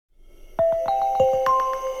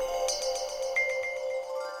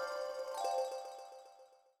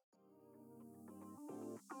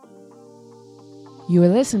You are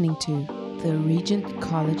listening to the Regent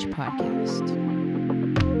College Podcast.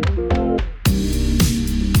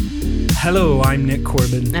 Hello, I'm Nick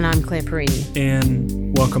Corbin. And I'm Claire Perini.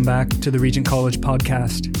 And welcome back to the Regent College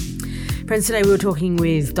Podcast. Friends, today we were talking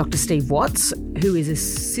with Dr. Steve Watts, who is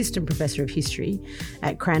Assistant Professor of History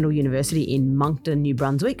at Crandall University in Moncton, New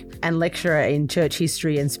Brunswick, and lecturer in Church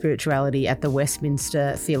History and Spirituality at the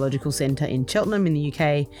Westminster Theological Centre in Cheltenham in the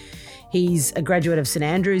UK. He's a graduate of St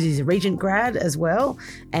Andrews. He's a Regent grad as well.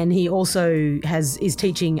 And he also is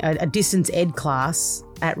teaching a distance ed class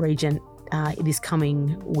at Regent this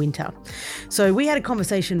coming winter. So we had a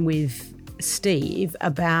conversation with Steve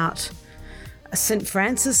about St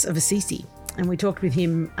Francis of Assisi. And we talked with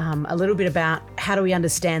him a little bit about how do we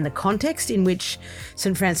understand the context in which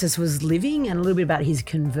St Francis was living and a little bit about his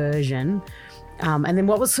conversion. And then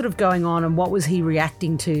what was sort of going on and what was he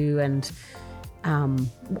reacting to, and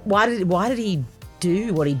why did he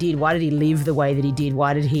do what he did? Why did he live the way that he did?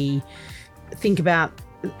 Why did he think about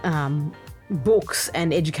books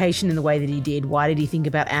and education in the way that he did? Why did he think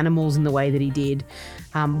about animals in the way that he did?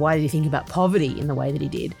 Why did he think about poverty in the way that he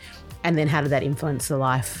did? And then how did that influence the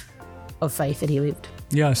life of faith that he lived?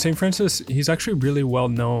 Yeah, St. Francis, he's actually really well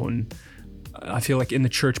known, I feel like, in the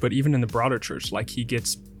church, but even in the broader church. Like, he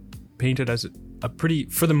gets painted as a pretty,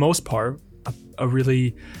 for the most part,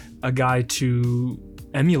 a guy to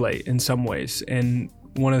emulate in some ways. And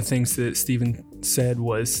one of the things that Stephen said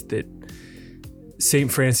was that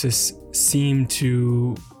St. Francis seemed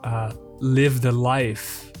to live the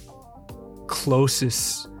life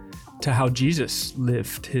closest to how Jesus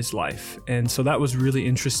lived his life. And so that was really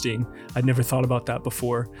interesting. I'd never thought about that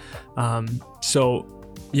before.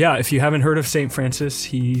 So yeah, if you haven't heard of St. Francis,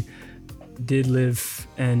 he did live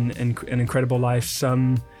an incredible life.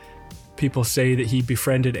 Some people say that he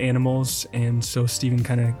befriended animals, and so Stephen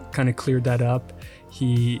kind of cleared that up.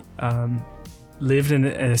 He lived in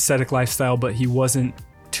an ascetic lifestyle, but he wasn't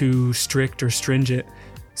too strict or stringent.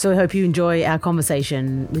 So we hope you enjoy our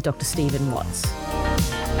conversation with Dr. Stephen Watts.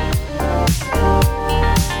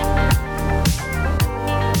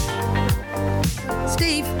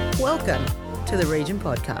 Steve, welcome to the Regent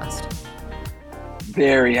Podcast.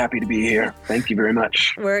 Very happy to be here. Thank you very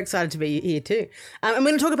much. We're excited to be here too. I'm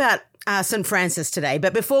going to talk about St. Francis today,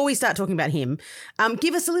 but before we start talking about him,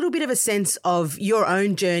 give us a little bit of a sense of your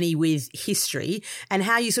own journey with history and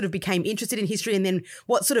how you sort of became interested in history, and then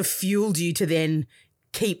what sort of fueled you to then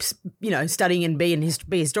keep, studying and be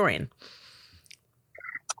a historian.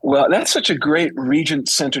 Well, that's such a great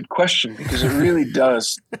Regent-centered question, because it really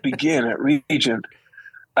does begin at Regent.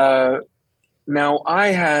 Now, I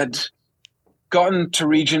had gotten to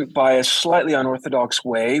Regent by a slightly unorthodox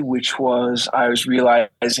way, which was I was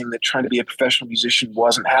realizing that trying to be a professional musician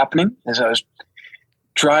wasn't happening. As I was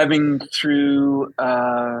driving through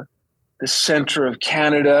the center of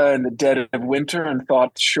Canada in the dead of winter and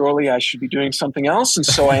thought, surely I should be doing something else. And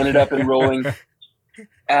so I ended up enrolling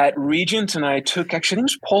at Regent, and I took, actually, I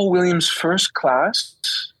think it was Paul Williams' first class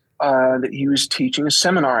that he was teaching, a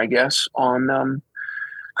seminar, I guess, on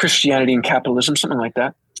Christianity and capitalism, something like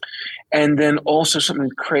that. And then also something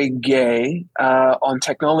with Craig Gay on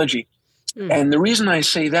technology. And the reason I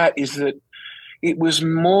say that is that it was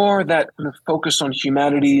more that focus on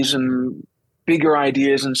humanities and bigger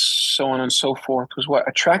ideas and so on and so forth was what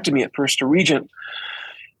attracted me at first to Regent.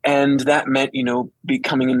 And that meant,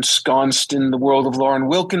 becoming ensconced in the world of Lauren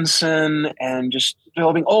Wilkinson and just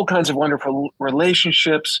developing all kinds of wonderful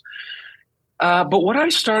relationships. But what I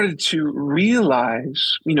started to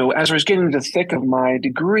realize, as I was getting into the thick of my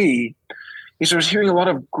degree, is I was hearing a lot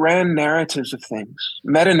of grand narratives of things,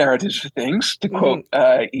 meta-narratives of things, to quote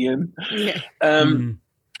Ian. Yeah. And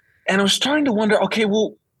I was starting to wonder, okay,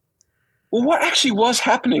 well, what actually was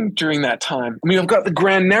happening during that time? I mean, I've got the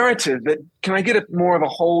grand narrative, but can I get more of a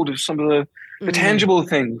hold of some of the tangible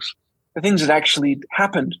things, the things that actually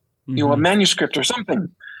happened, a manuscript or something?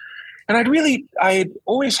 And I had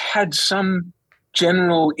always had some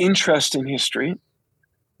general interest in history,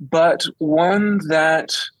 but one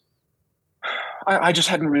that I just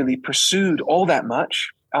hadn't really pursued all that much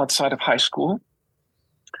outside of high school.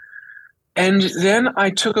 And then I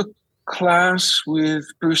took a class with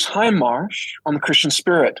Bruce Hindmarsh on the Christian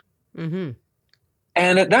spirit. Mm-hmm.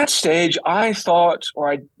 And at that stage, I thought,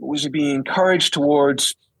 or I was being encouraged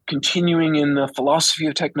towards continuing in the philosophy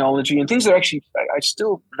of technology and things that actually I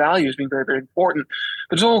still value as being very, very important,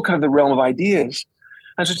 but it's all kind of the realm of ideas.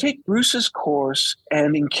 And so take Bruce's course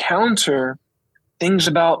and encounter things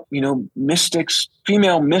about, mystics,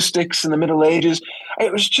 female mystics in the Middle Ages.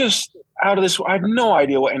 It was just out of this. I had no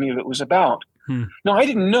idea what any of it was about. Now, I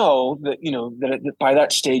didn't know that, that by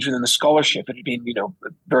that stage within the scholarship, it had been, a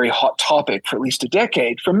very hot topic for at least a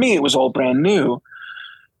decade. For me, it was all brand new.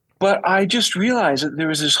 But I just realized that there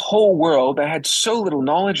was this whole world I had so little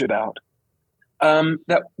knowledge about,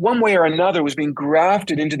 that one way or another was being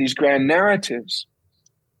grafted into these grand narratives.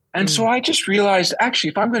 And so I just realized,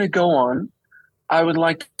 actually, if I'm going to go on, I would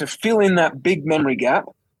like to fill in that big memory gap.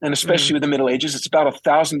 And especially with the Middle Ages, it's about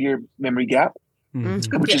 1,000-year memory gap.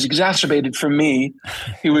 Which is exacerbated for me.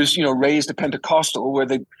 He was, raised a Pentecostal, where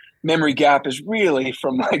the memory gap is really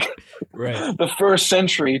from the first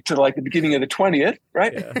century to the beginning of the 20th,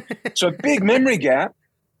 right? Yeah. So a big memory gap,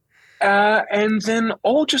 and then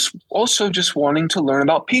also just wanting to learn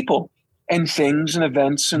about people and things and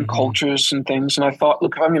events and cultures and things. And I thought,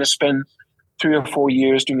 look, if I'm going to spend 3 or 4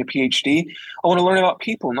 years doing a PhD, I want to learn about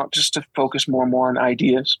people, not just to focus more and more on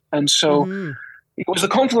ideas. And so. It was the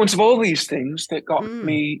confluence of all these things that got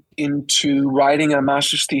me into writing a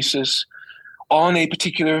master's thesis on a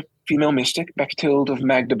particular female mystic, Bechtild of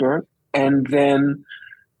Magdeburg. And then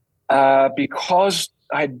because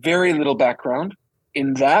I had very little background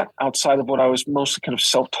in that, outside of what I was mostly kind of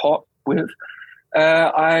self-taught with,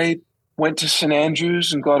 I went to St.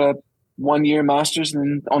 Andrews and got a 1-year master's and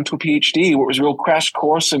then onto a PhD, where it was a real crash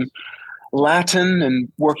course in Latin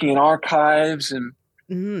and working in archives and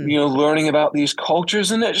learning about these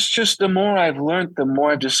cultures. And it's just, the more I've learned, the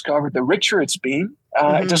more I've discovered, the richer it's been.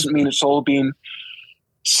 It doesn't mean it's all been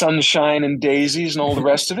sunshine and daisies and all the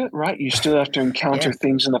rest of it, right? You still have to encounter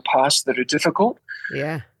things in the past that are difficult.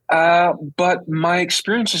 Yeah. But my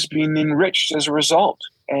experience has been enriched as a result.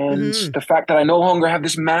 And the fact that I no longer have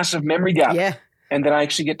this massive memory gap and that I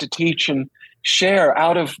actually get to teach and share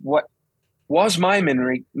out of what was my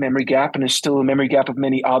memory gap and is still a memory gap of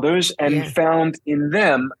many others, and found in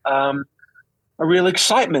them a real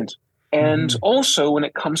excitement. And also, when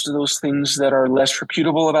it comes to those things that are less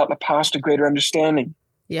reputable about the past, a greater understanding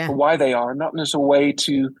for why they are, not as a way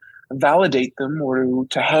to validate them or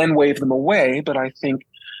to hand wave them away, but I think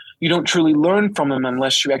you don't truly learn from them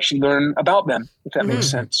unless you actually learn about them, if that makes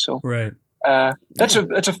sense. So that's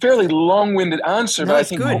a fairly long-winded answer, but I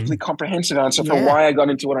think hopefully comprehensive answer for why I got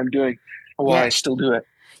into what I'm doing. Why I still do it.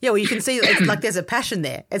 Yeah, well, you can see it's like there's a passion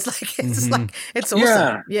there. It's it's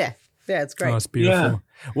awesome. Yeah, it's great. Oh, it's beautiful. Yeah.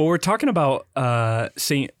 Well, we're talking about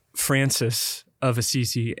Saint Francis of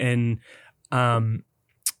Assisi, and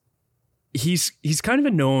he's kind of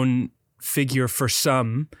a known figure for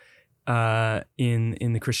some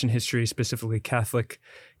in the Christian history, specifically Catholic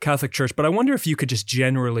Church. But I wonder if you could just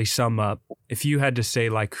generally sum up, if you had to say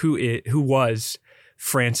who was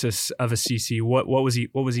Francis of Assisi, what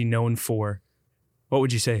was he known for? What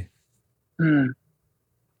would you say? Well,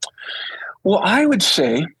 I would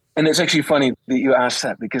say, and it's actually funny that you asked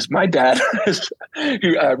that, because my dad,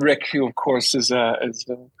 Rick, who of course used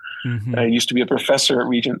to be a professor at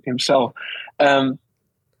Regent himself,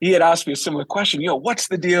 he had asked me a similar question. What's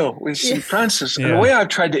the deal with St. Francis? And the way I've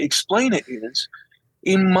tried to explain it is,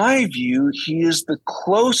 in my view, he is the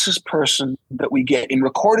closest person that we get in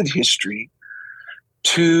recorded history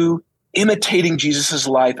to imitating Jesus's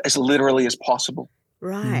life as literally as possible.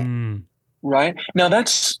 Right. Right. Now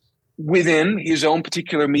that's within his own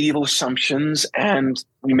particular medieval assumptions, and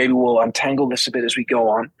we maybe will untangle this a bit as we go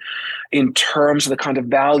on, in terms of the kind of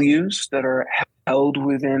values that are held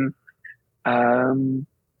within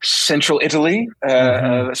central Italy,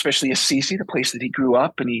 especially Assisi, the place that he grew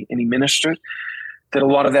up and he ministered. That a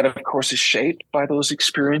lot of that, of course, is shaped by those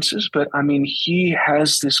experiences. But I mean, he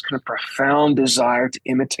has this kind of profound desire to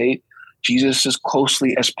imitate Jesus as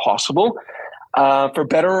closely as possible, for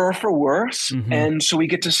better or for worse. And so we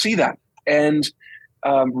get to see that and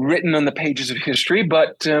written on the pages of history.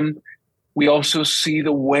 But we also see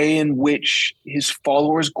the way in which his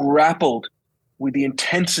followers grappled with the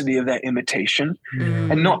intensity of that imitation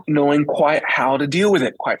and not knowing quite how to deal with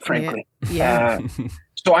it, quite frankly.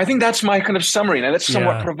 So I think that's my kind of summary. Now, that's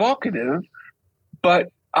somewhat provocative,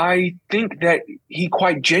 but I think that he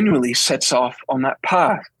quite genuinely sets off on that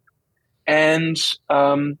path and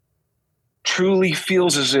truly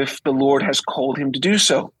feels as if the Lord has called him to do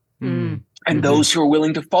so. And those who are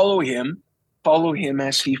willing to follow him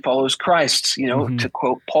as he follows Christ, to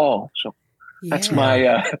quote Paul. So that's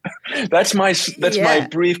my my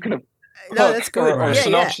brief kind of no, that's good. Or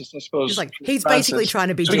synopsis, I suppose. He's basically trying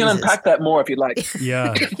to be Jesus. We can unpack that more if you'd like.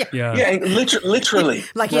 Yeah. Literally.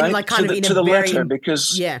 To the letter,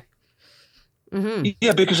 because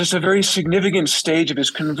because it's a very significant stage of his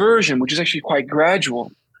conversion, which is actually quite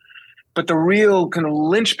gradual. But the real kind of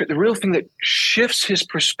linchpin, the real thing that shifts his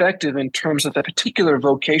perspective in terms of the particular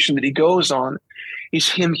vocation that he goes on, is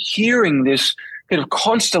him hearing this kind of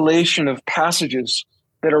constellation of passages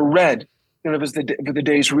that are read, kind of as the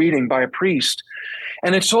day's reading by a priest.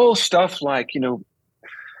 And it's all stuff like,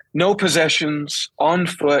 no possessions, on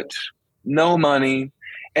foot, no money.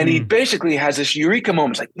 And he basically has this eureka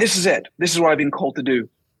moment. It's like, this is it. This is what I've been called to do.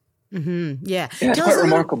 Mm-hmm. Yeah. It's quite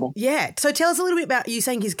remarkable. Yeah. So tell us a little bit about, you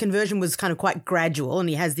saying his conversion was kind of quite gradual and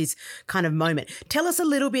he has this kind of moment. Tell us a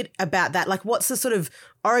little bit about that. Like, what's the sort of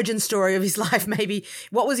origin story of his life maybe?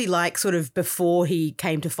 What was he like sort of before he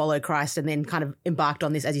came to follow Christ and then kind of embarked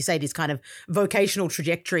on this, as you say, this kind of vocational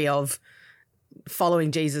trajectory of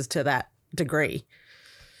following Jesus to that degree?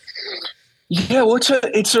 Yeah, well,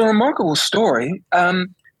 it's a remarkable story.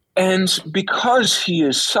 And because he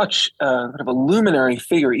is such kind of a luminary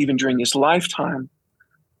figure, even during his lifetime,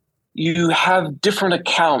 you have different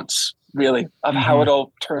accounts, really, of how it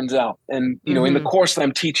all turns out. And, in the course that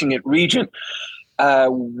I'm teaching at Regent,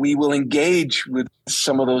 we will engage with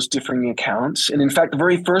some of those differing accounts. And in fact, the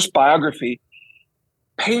very first biography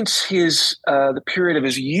paints the period of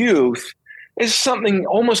his youth as something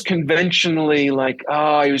almost conventionally like,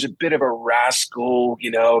 he was a bit of a rascal,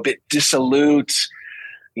 a bit dissolute,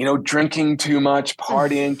 drinking too much,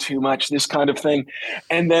 partying too much, this kind of thing.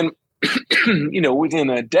 And then, within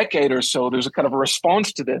a decade or so, there's a kind of a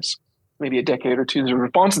response to this, maybe a decade or two, there's a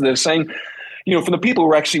response to this saying, from the people who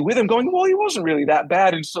were actually with him going, well, he wasn't really that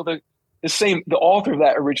bad. And so the author of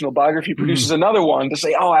that original biography produces another one to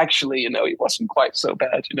say, oh, actually, he wasn't quite so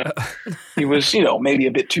bad. He was, maybe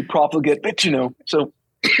a bit too profligate, but, so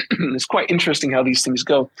it's quite interesting how these things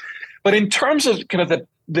go. But in terms of kind of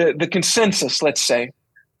the consensus, let's say,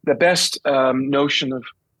 the best notion of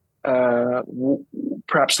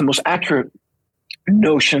perhaps the most accurate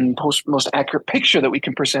notion, most accurate picture that we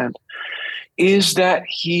can present is that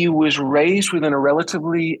he was raised within a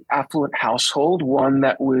relatively affluent household, one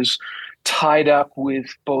that was tied up with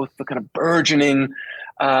both the kind of burgeoning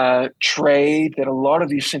trade that a lot of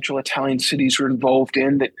these central Italian cities were involved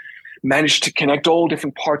in, that managed to connect all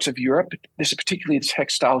different parts of Europe. This is particularly the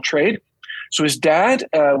textile trade. So his dad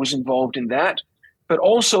was involved in that, but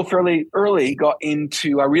also fairly early got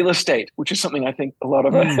into real estate, which is something I think a lot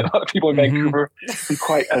of people in Vancouver are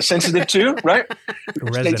quite sensitive to, right?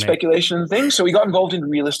 Estate speculation and things. So he got involved in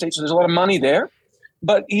real estate. So there's a lot of money there,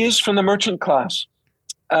 but he is from the merchant class.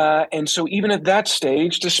 And so even at that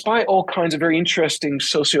stage, despite all kinds of very interesting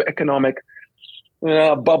socioeconomic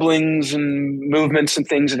bubblings and movements and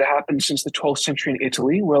things that happened since the 12th century in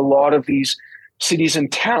Italy, where a lot of these cities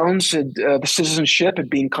and towns, the citizenship had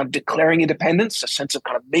been kind of declaring independence, a sense of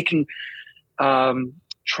kind of making,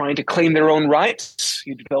 trying to claim their own rights,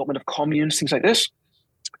 the development of communes, things like this,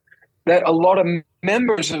 that a lot of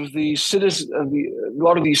members of the citizens, a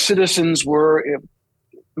lot of these citizens were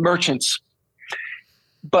merchants,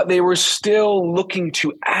 but they were still looking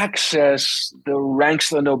to access the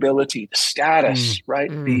ranks of the nobility, the status, right?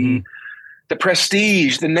 The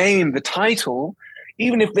prestige, the name, the title,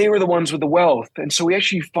 even if they were the ones with the wealth. And so we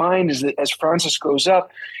actually find is that as Francis grows up,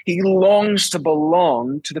 he longs to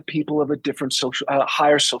belong to the people of a different social,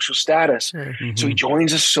 higher social status. So he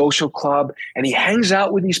joins a social club and he hangs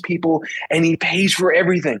out with these people and he pays for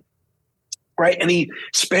everything, right? And he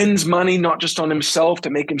spends money not just on himself to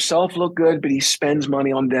make himself look good, but he spends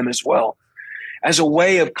money on them as well as a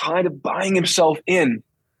way of kind of buying himself in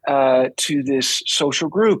to this social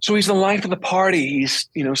group. So he's the life of the party. He's,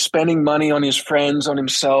 spending money on his friends, on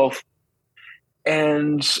himself,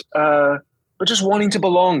 and but just wanting to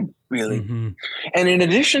belong, really. And in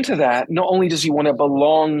addition to that, not only does he want to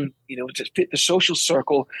belong, to fit the social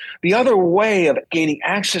circle, the other way of gaining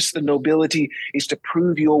access to the nobility is to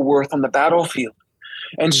prove your worth on the battlefield.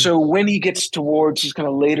 And so when he gets towards his kind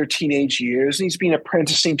of later teenage years, and he's been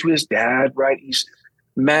apprenticing to his dad, right? He's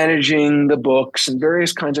managing the books and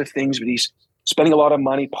various kinds of things, but he's spending a lot of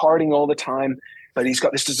money, partying all the time, but he's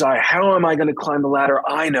got this desire. How am I going to climb the ladder?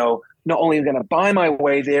 I know not only am I going to buy my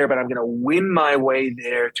way there, but I'm going to win my way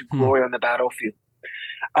there to glory on the battlefield.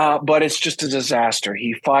 But it's just a disaster.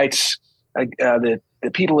 He fights the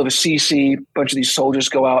people of Assisi. A bunch of these soldiers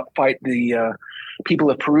go out, fight the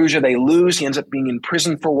people of Perugia. They lose. He ends up being in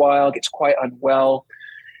prison for a while, gets quite unwell.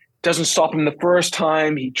 Doesn't stop him the first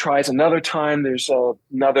time. He tries another time. There's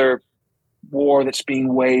another war that's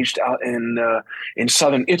being waged out in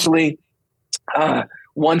southern Italy.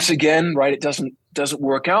 Once again, right, it doesn't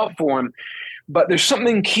work out for him. But there's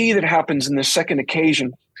something key that happens in the second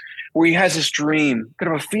occasion where he has this dream,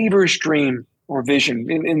 kind of a feverish dream or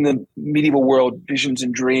vision. In the medieval world, visions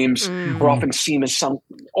and dreams are often seen as some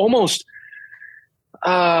almost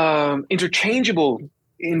interchangeable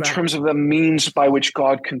in terms of the means by which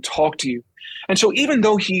God can talk to you. And so even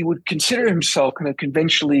though he would consider himself kind of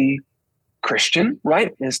conventionally Christian,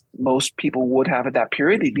 right? As most people would have at that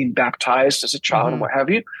period. He'd been baptized as a child and what have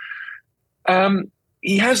you.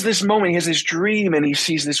 He has this moment, he has this dream, and he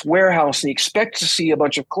sees this warehouse, and he expects to see a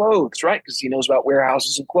bunch of clothes, right? Because he knows about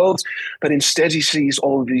warehouses and clothes, but instead he sees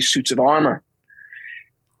all of these suits of armor.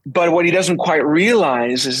 But what he doesn't quite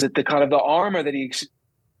realize is that the kind of the armor that he's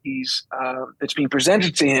that's being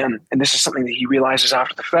presented to him, and this is something that he realizes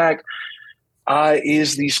after the fact,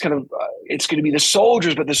 is these kind of, it's going to be the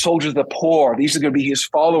soldiers, but the soldiers of the poor. These are going to be his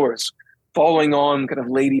followers, following on kind of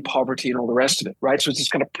Lady Poverty and all the rest of it, right? So it's this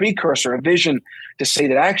kind of precursor, a vision to say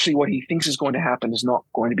that actually what he thinks is going to happen is not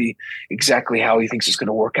going to be exactly how he thinks it's going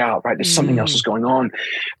to work out, right? There's something else is going on.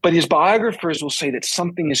 But his biographers will say that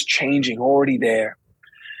something is changing already there.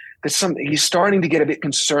 That he's starting to get a bit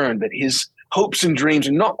concerned that his hopes and dreams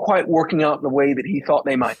are not quite working out in the way that he thought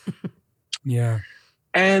they might. Yeah.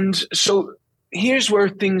 And so here's where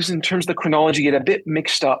things in terms of the chronology get a bit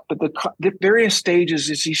mixed up, but the various stages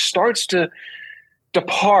is he starts to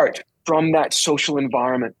depart from that social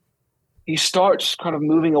environment. He starts kind of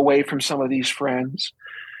moving away from some of these friends.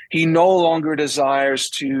 He no longer desires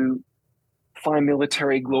to find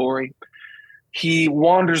military glory. He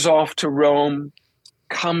wanders off to Rome,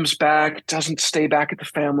 comes back, doesn't stay back at the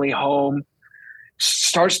family home,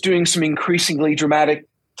 starts doing some increasingly dramatic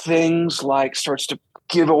things, like starts to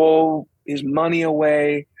give all his money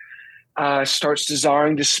away, starts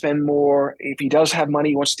desiring to spend more. If he does have money,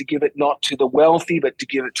 he wants to give it not to the wealthy, but to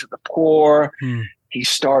give it to the poor. He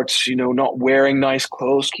starts, not wearing nice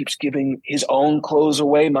clothes, keeps giving his own clothes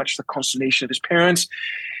away, much to the consternation of his parents.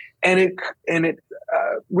 And it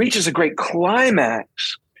reaches a great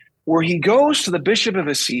climax where he goes to the Bishop of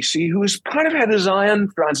Assisi, who has kind of had his eye on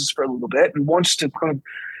Francis for a little bit and wants to kind of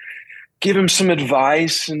give him some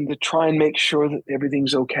advice and to try and make sure that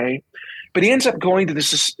everything's okay. But he ends up going to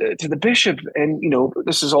the bishop, and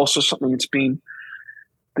this is also something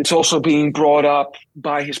that's also being brought up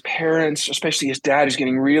by his parents, especially his dad, who's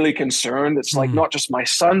getting really concerned. It's like, not just my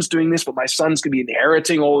son's doing this, but my son's going to be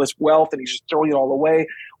inheriting all this wealth, and he's just throwing it all away.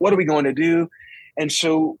 What are we going to do? And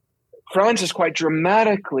so Francis quite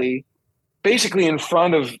dramatically, basically in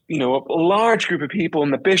front of a large group of people,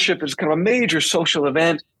 and the bishop is kind of a major social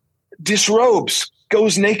event, disrobes,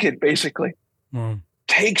 goes naked, basically,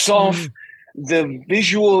 takes off the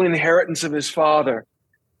visual inheritance of his father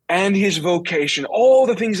and his vocation, all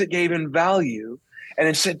the things that gave him value, and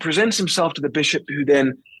instead presents himself to the bishop, who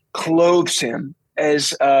then clothes him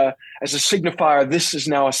as a signifier. This is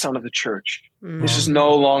now a son of the church. This is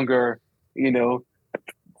no longer,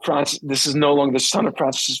 this is no longer the son of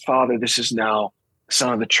Francis's father. This is now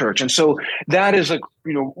son of the church. And so that is a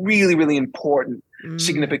really, really important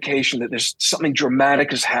signification that there's something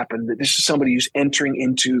dramatic has happened, that this is somebody who's entering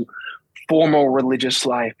into formal religious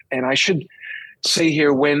life. And I should say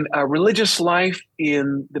here, when religious life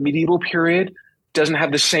in the medieval period doesn't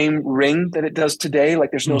have the same ring that it does today,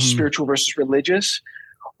 like there's no spiritual versus religious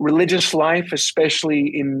life, especially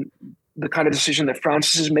in the kind of decision that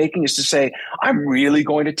Francis is making, is to say, I'm really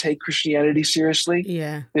going to take Christianity seriously.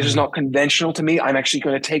 Yeah. This is not conventional to me. I'm actually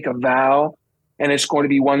going to take a vow, and it's going to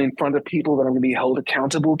be one in front of people that I'm going to be held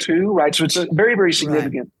accountable to, right? So it's very, very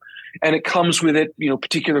significant. Right. And it comes with it,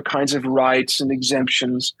 particular kinds of rights and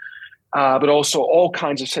exemptions, but also all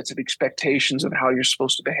kinds of sets of expectations of how you're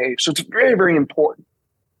supposed to behave. So it's very, very important.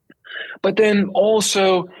 But then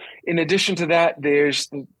also, in addition to that, there's,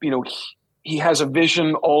 he has a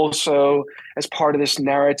vision also as part of this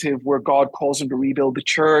narrative where God calls him to rebuild the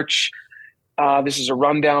church. This is a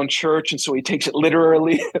rundown church, and so he takes it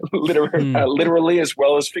literally as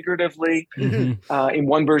well as figuratively. In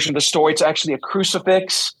one version of the story, it's actually a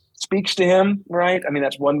crucifix speaks to him, right? I mean,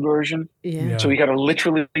 that's one version. Yeah. So he kind of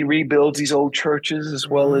literally rebuilds these old churches as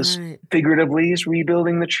well as figuratively is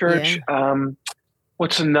rebuilding the church. Yeah.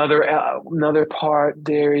 What's another part?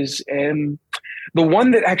 There is the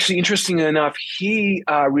one that actually, interestingly enough, he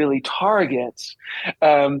really targets.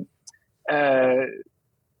 One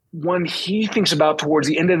he thinks about towards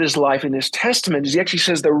the end of his life in his testament is he actually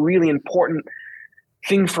says the really important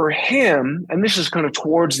thing for him, and this is kind of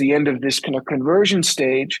towards the end of this kind of conversion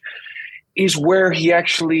stage, is where he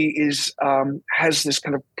actually has this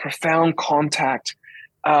kind of profound contact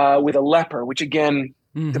with a leper, which again,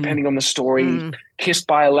 depending on the story, kissed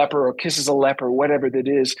by a leper or kisses a leper, whatever that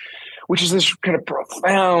is, which is this kind of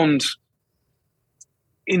profound,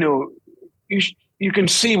 you can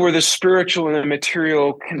see where the spiritual and the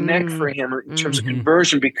material connect for him in terms of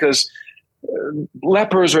conversion, because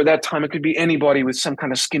lepers, or at that time, it could be anybody with some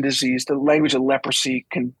kind of skin disease. The language of leprosy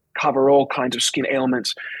can cover all kinds of skin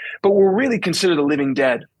ailments, but were really considered the living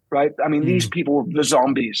dead, right? I mean, these people were the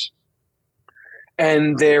zombies.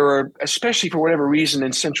 And there were, especially for whatever reason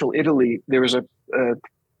in central Italy, there was a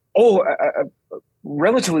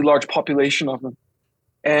relatively large population of them.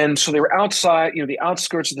 And so they were outside, the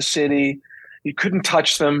outskirts of the city. You couldn't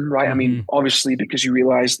touch them, right? I mean, obviously, because you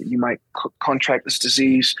realized that you might contract this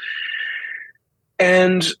disease.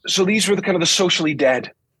 And so these were the socially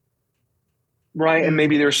dead, right? And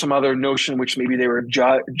maybe there's some other notion which maybe they were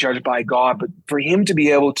judged by God. But for him to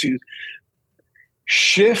be able to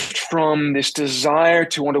shift from this desire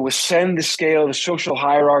to want to ascend the scale of the social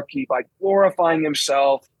hierarchy by glorifying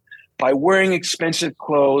himself, by wearing expensive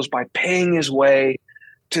clothes, by paying his way,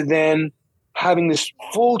 to then having this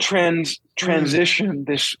full transition,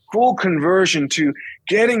 this full conversion to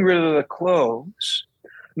getting rid of the clothes,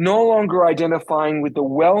 no longer identifying with the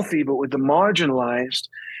wealthy, but with the marginalized,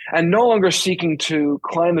 and no longer seeking to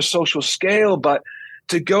climb the social scale, but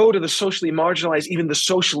to go to the socially marginalized, even the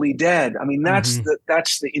socially dead. I mean, that's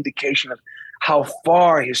the indication of how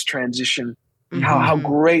far his transition, how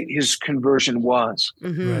great his conversion was.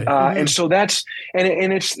 And so it's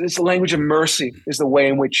the language of mercy is the way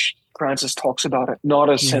in which Francis talks about it, not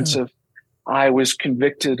a sense of I was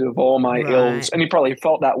convicted of all my ills. And he probably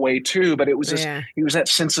felt that way too, but it was he was that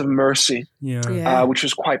sense of mercy, which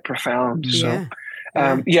was quite profound. So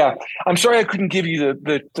I'm sorry I couldn't give you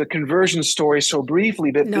the conversion story so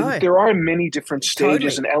briefly, but there are many different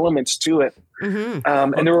stages and elements to it.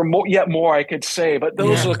 And there were more I could say, but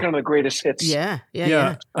those are kind of the greatest hits. I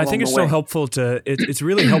think it's so helpful it's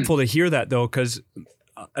really helpful to hear that though, because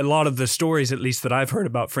a lot of the stories, at least that I've heard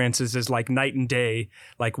about Francis, is like night and day,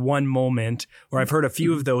 like one moment, or I've heard a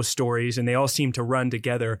few of those stories and they all seem to run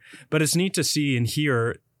together. But it's neat to see and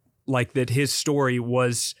hear like that his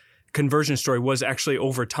conversion story was actually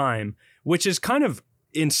over time, which is kind of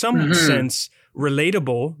in some sense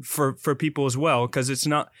relatable for people as well, because it's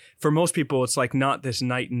not, for most people, it's like not this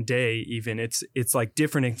night and day even. It's like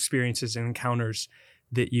different experiences and encounters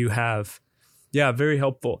that you have. Yeah, very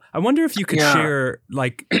helpful. I wonder if you could share,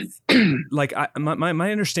 my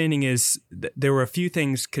understanding is that there were a few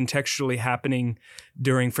things contextually happening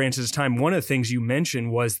during Francis' time. One of the things you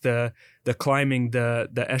mentioned was the climbing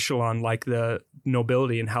the echelon, like the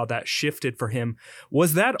nobility, and how that shifted for him.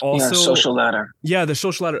 Was that also social ladder? Yeah, the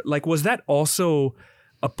social ladder. Like, was that also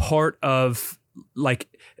a part of, like,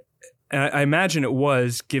 I imagine it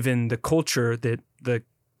was, given the culture that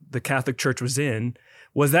the Catholic Church was in.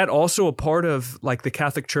 Was that also a part of like the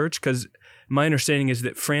Catholic Church? Because my understanding is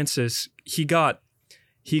that Francis, he got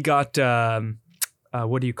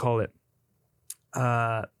what do you call it?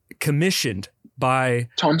 Commissioned by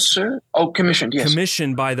tonsure. Oh, commissioned. Yes,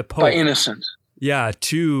 commissioned by the Pope, by Innocent. Yeah,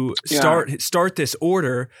 to start this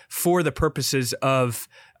order for the purposes of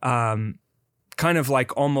kind of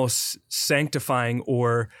like almost sanctifying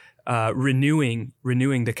or renewing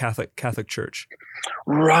the Catholic Church.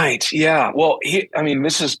 Right. Yeah. Well,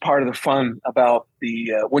 this is part of the fun about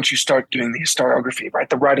the once you start doing the historiography, right?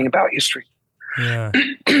 The writing about history. Yeah.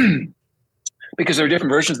 Because there are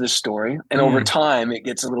different versions of this story, and over time it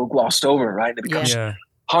gets a little glossed over, right? It becomes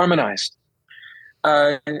harmonized.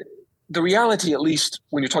 The reality, at least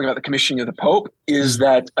when you're talking about the commissioning of the Pope, is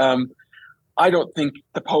that I don't think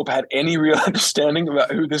the Pope had any real understanding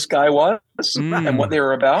about who this guy was and what they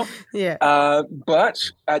were about. But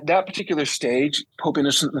at that particular stage, Pope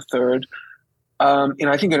Innocent III,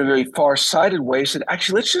 I think in a very far-sighted way, said,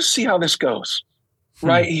 actually, let's just see how this goes.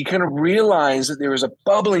 Right? He kind of realized that there was a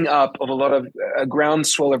bubbling up of a lot of a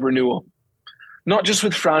groundswell of renewal. Not just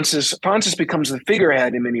with Francis. Francis becomes the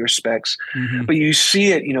figurehead in many respects, but you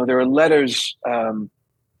see it, there are letters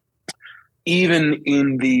even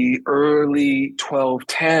in the early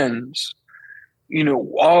 1210s,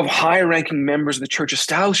 of high-ranking members of the church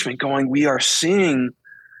establishment going, we are seeing,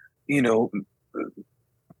 young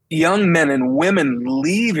men and women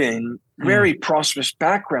leaving very prosperous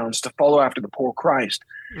backgrounds to follow after the poor Christ.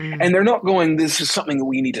 And they're not going, this is something that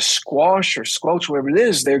we need to squash or squelch, whatever it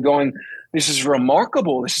is. They're going, this is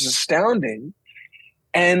remarkable. This is astounding.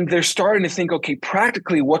 And they're starting to think, okay,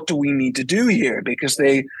 practically, what do we need to do here? Because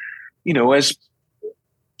they, as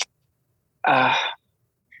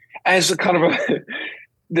a kind of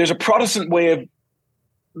there's a Protestant way of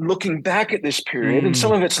looking back at this period, and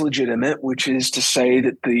some of it's legitimate, which is to say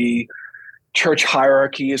that the church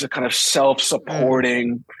hierarchy is a kind of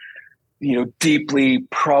self-supporting, deeply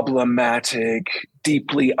problematic,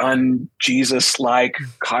 deeply un-Jesus-like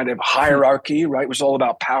kind of hierarchy, right? It was all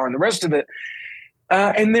about power and the rest of it.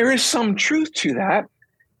 And there is some truth to that.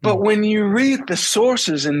 But when you read the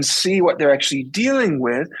sources and see what they're actually dealing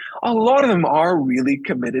with, a lot of them are really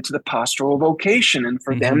committed to the pastoral vocation. And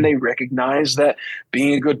for them, they recognize that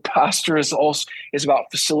being a good pastor is about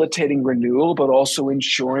facilitating renewal, but also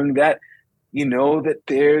ensuring that, that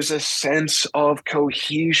there's a sense of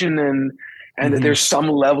cohesion and that there's some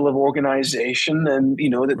level of organization and,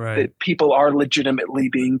 that people are legitimately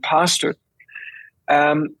being pastored.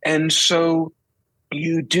 And so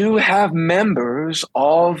you do have members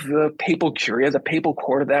of the papal curia, the papal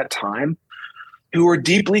court at that time, who were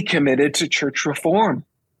deeply committed to church reform.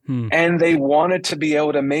 And they wanted to be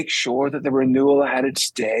able to make sure that the renewal had its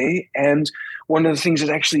day. And one of the things that's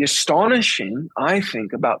actually astonishing, I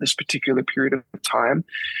think, about this particular period of time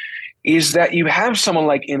is that you have someone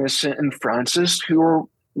like Innocent and Francis who are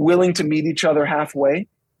willing to meet each other halfway,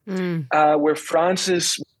 where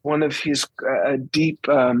Francis, one of his deep...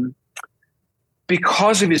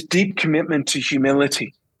 because of his deep commitment to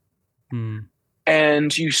humility.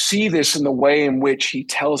 And you see this in the way in which he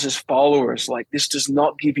tells his followers, like, this does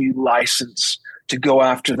not give you license to go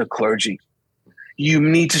after the clergy. You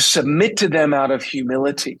need to submit to them out of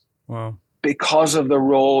humility because of the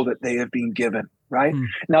role that they have been given, right?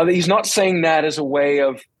 Now, he's not saying that as a way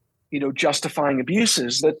of, justifying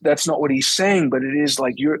abuses. That's not what he's saying, but it is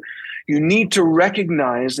like you need to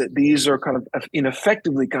recognize that these are kind of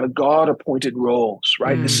ineffectively kind of God-appointed roles,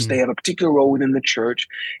 right? They have a particular role within the church.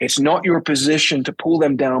 It's not your position to pull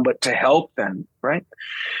them down, but to help them, right?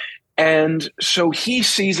 And so he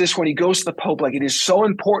sees this when he goes to the Pope, like it is so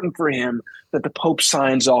important for him that the Pope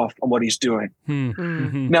signs off on what he's doing.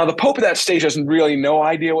 Now, the Pope at that stage has really no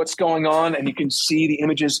idea what's going on, and you can see the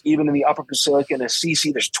images even in the Upper Basilica in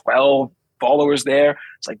Assisi. There's 12 followers there.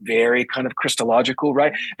 It's like very kind of Christological,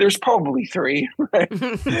 right? There's probably 3, right?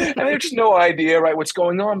 And there's just no idea, right, what's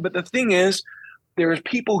going on. But the thing is, there's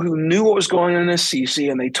people who knew what was going on in Assisi,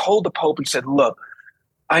 and they told the Pope and said, look,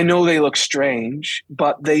 I know they look strange,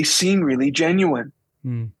 but they seem really genuine.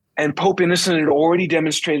 And Pope Innocent had already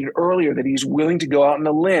demonstrated earlier that he's willing to go out on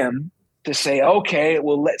a limb to say, okay,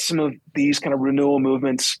 we'll let some of these kind of renewal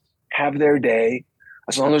movements have their day,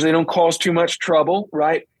 as long as they don't cause too much trouble,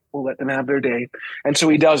 right? We'll let them have their day. And so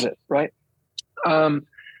he does it, right? And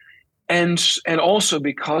also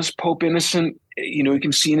because Pope Innocent, you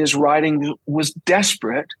can see in his writing, was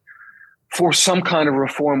desperate for some kind of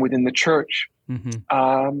reform within the church.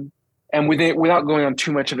 And without going on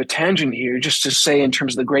too much of a tangent here, just to say in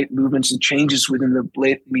terms of the great movements and changes within the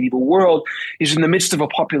late medieval world, he's in the midst of a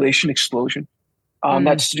population explosion.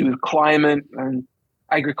 That's to do with climate and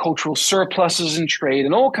agricultural surpluses and trade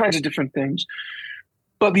and all kinds of different things.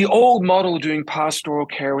 But the old model of doing pastoral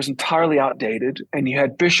care was entirely outdated, and you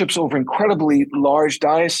had bishops over incredibly large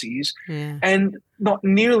dioceses and not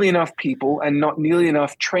nearly enough people and not nearly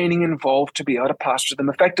enough training involved to be able to pastor them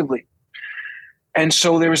effectively. And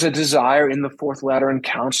so there was a desire in the Fourth Lateran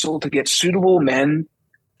Council to get suitable men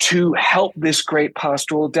to help this great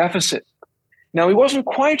pastoral deficit. Now, he wasn't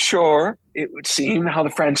quite sure, it would seem, what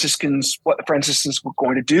the Franciscans were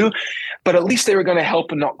going to do, but at least they were going to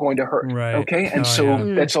help and not going to hurt. Right. Okay. And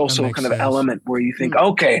that's also a kind of element where you think,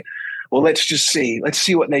 okay, well, let's see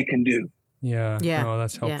what they can do. Yeah. Oh,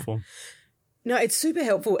 that's helpful. Yeah. No, it's super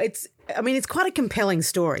helpful. It's quite a compelling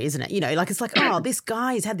story, isn't it? It's like, oh, this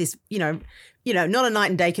guy has had this, not a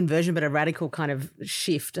night and day conversion, but a radical kind of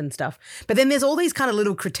shift and stuff. But then there's all these kind of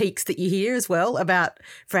little critiques that you hear as well about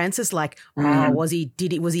Francis, like, was he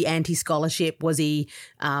anti-scholarship? Was he,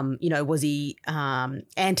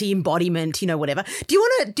 anti-embodiment? Whatever. Do you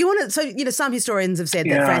want to? So some historians have said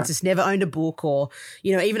that Francis never owned a book, or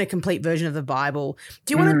even a complete version of the Bible.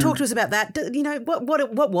 Do you want to talk to us about that?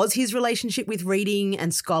 What was his relationship with reading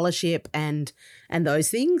and scholarship and those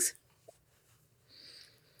things?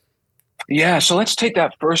 Yeah, so let's take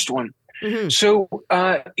that first one. So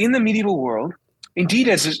in the medieval world, indeed,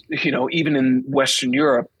 as even in Western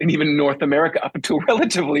Europe and even North America up until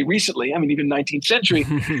relatively recently, even 19th century,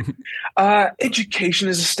 education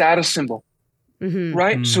is a status symbol,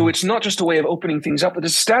 right? So it's not just a way of opening things up, but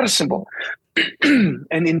it's a status symbol. And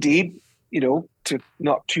indeed, to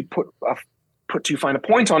not to put too fine a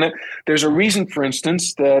point on it, there's a reason, for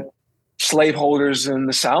instance, that slaveholders in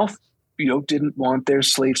the South didn't want their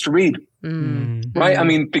slaves to read,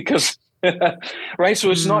 right? Because, right?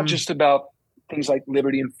 So it's not just about things like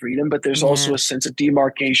liberty and freedom, but there's also a sense of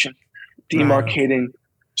demarcating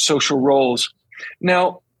social roles.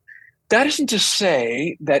 Now, that isn't to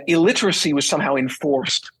say that illiteracy was somehow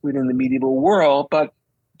enforced within the medieval world, but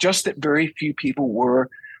just that very few people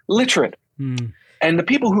were literate. And the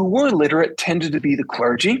people who were literate tended to be the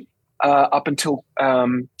clergy up until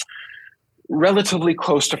relatively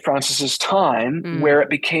close to Francis's time, where it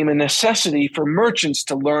became a necessity for merchants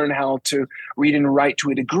to learn how to read and write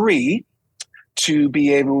to a degree to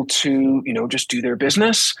be able to, just do their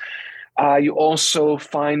business. You also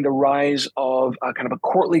find the rise of kind of a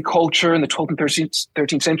courtly culture in the 12th and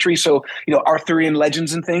 13th century. So, Arthurian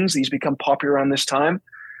legends and things, these become popular around this time.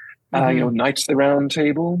 Knights of the Round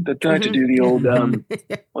Table, to do the old, to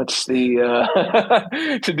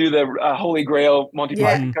do the Holy Grail, Monty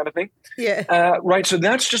Python kind of thing. Yeah. Right. So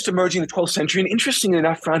that's just emerging in the 12th century. And interestingly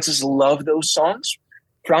enough, Francis loved those songs.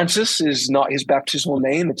 Francis is not his baptismal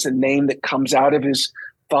name. It's a name that comes out of his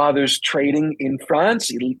father's trading in France.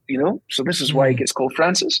 So this is why he gets called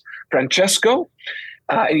Francesco.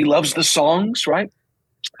 And he loves the songs, right,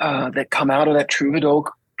 that come out of that troubadour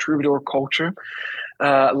culture.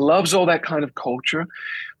 Loves all that kind of culture.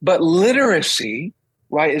 But literacy,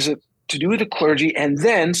 right, is to do with the clergy. And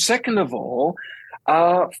then, second of all,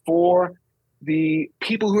 for the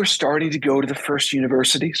people who are starting to go to the first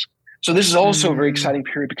universities. So this is also a very exciting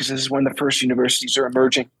period because this is when the first universities are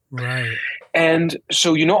emerging. Right. And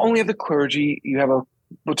so you not only have the clergy, you have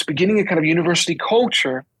what's beginning a kind of university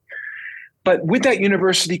culture, but with that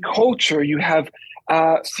university culture, you have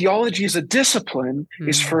theology as a discipline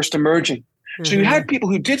is first emerging. So you had people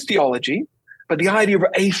who did theology, but the idea of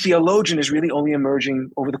a theologian is really only emerging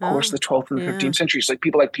over the course of the 12th and the 15th centuries, like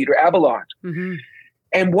people like Peter Abelard.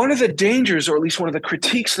 And one of the dangers, or at least one of the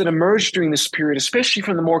critiques that emerged during this period, especially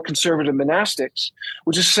from the more conservative monastics,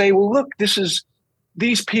 was to say, well, look, these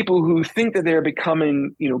people who think that they're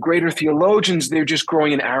becoming, greater theologians, they're just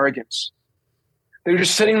growing in arrogance. They're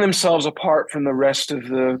just setting themselves apart from the rest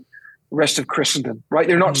of Christendom, right?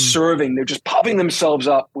 They're not serving, they're just puffing themselves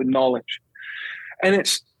up with knowledge. And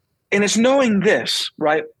it's knowing this,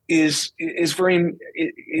 right, is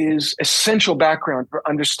essential background for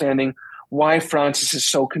understanding why Francis is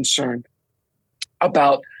so concerned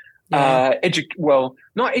about not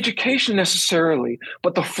education necessarily,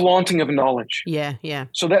 but the flaunting of knowledge. Yeah, yeah.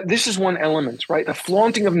 So that this is one element, right? The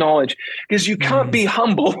flaunting of knowledge, because you can't be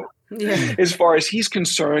humble as far as he's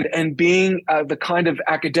concerned, and being the kind of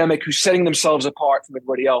academic who's setting themselves apart from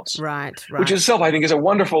everybody else. Right. Which itself, I think, is a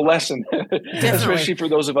wonderful lesson, especially for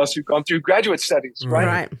those of us who've gone through graduate studies,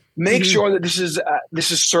 right? Make sure that this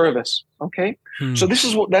is service, okay? So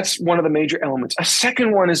that's one of the major elements. A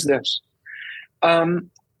second one is this,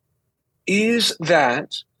 is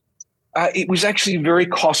that it was actually very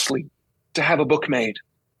costly to have a book made.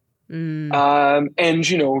 And,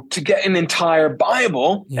 to get an entire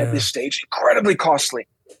Bible at this stage, incredibly costly.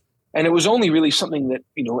 And it was only really something that,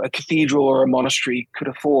 a cathedral or a monastery could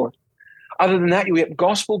afford. Other than that, you get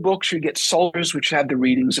gospel books, you get psalters, which have the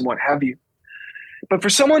readings and what have you. But for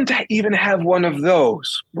someone to even have one of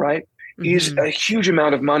those, right, is a huge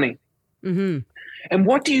amount of money. And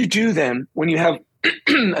what do you do then when you have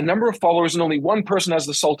a number of followers and only one person has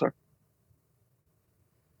the psalter?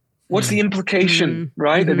 What's the implication,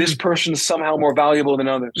 right? That this person is somehow more valuable than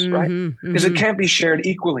others, right? Because it can't be shared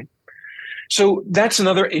equally. So that's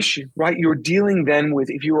another issue, right? You're dealing then with,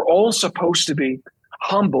 if you were all supposed to be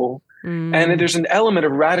humble, and there's an element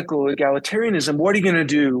of radical egalitarianism, what are you going to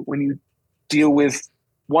do when you deal with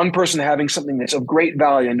one person having something that's of great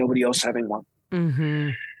value and nobody else having one?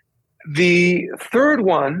 The third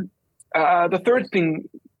thing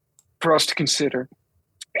for us to consider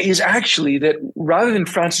is actually that rather than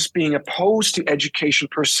Francis being opposed to education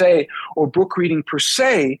per se or book reading per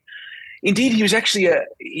se, indeed he was actually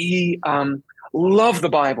he loved the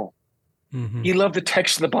Bible. He loved the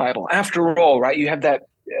text of the Bible. After all, right, you have that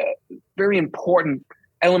very important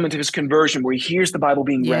element of his conversion where he hears the Bible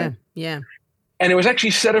being read. And it was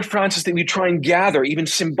actually said of Francis that we try and gather, even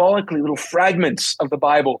symbolically, little fragments of the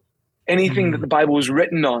Bible, anything that the Bible was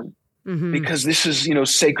written on. Because this is,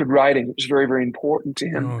 sacred writing. It was very, very important to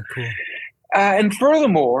him. Oh, cool. And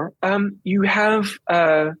furthermore, you have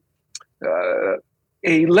a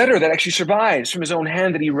letter that actually survives from his own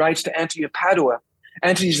hand that he writes to Antony of Padua.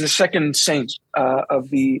 Antony is the second saint of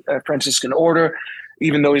the Franciscan order,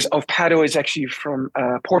 even though he's of Padua. Is actually from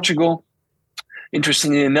Portugal.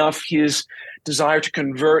 Interestingly enough, his desire to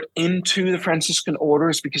convert into the Franciscan order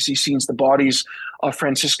is because he sees the bodies of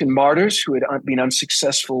Franciscan martyrs who had been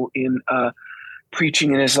unsuccessful in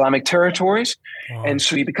preaching in Islamic territories. And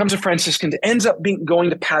so he becomes a Franciscan, ends up going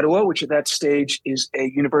to Padua, which at that stage is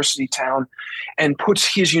a university town, and puts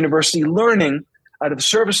his university learning out of the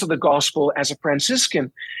service of the gospel as a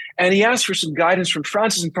Franciscan. And he asks for some guidance from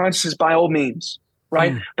Francis, and Francis says, by all means,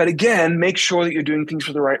 right? But again, make sure that you're doing things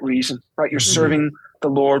for the right reason, right? You're serving the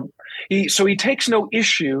Lord. So he takes no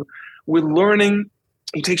issue with learning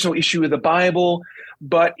He takes no issue with the Bible,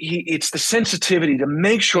 but it's the sensitivity to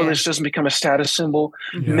make sure this doesn't become a status symbol,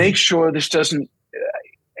 make sure this doesn't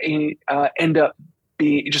end up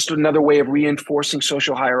being just another way of reinforcing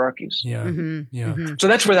social hierarchies. So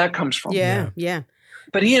that's where that comes from. Yeah.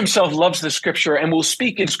 But he himself loves the scripture and will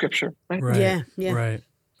speak in scripture. Right? Right.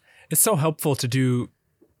 It's so helpful to do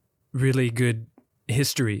really good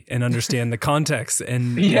history and understand the context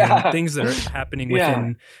and things that are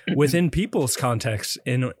happening within people's context,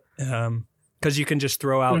 and because you can just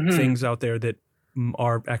throw out things out there that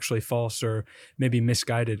are actually false or maybe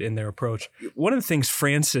misguided in their approach. One of the things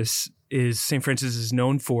St. Francis is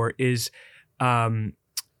known for is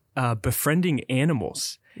befriending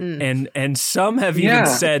animals. And some have even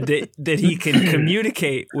said that he can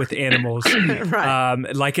communicate with animals.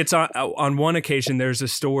 Like it's on one occasion, there's a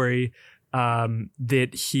story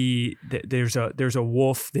that there's a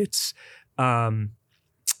wolf that's going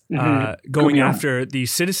after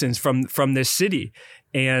these citizens from this city,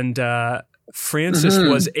 and Francis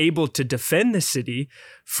was able to defend the city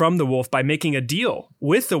from the wolf by making a deal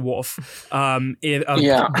with the wolf,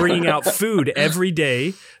 bringing out food every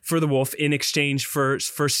day for the wolf in exchange for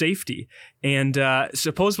safety. And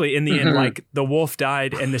supposedly in the end, like the wolf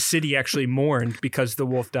died and the city actually mourned because the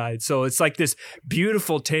wolf died. So it's like this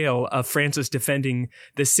beautiful tale of Francis defending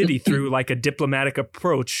the city through like a diplomatic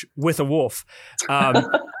approach with a wolf. I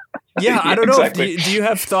don't know. Exactly. Do you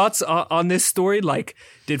have thoughts on this story? Like,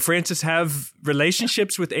 did Francis have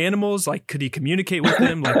relationships with animals? Like, could he communicate with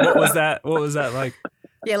them? Like, what was that like?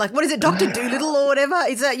 Yeah, like what is it, Dr. Dolittle or whatever?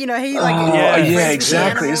 Is that, he like...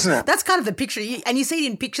 exactly, isn't it? That's kind of the picture. And you see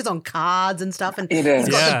it in pictures on cards and stuff, and it is.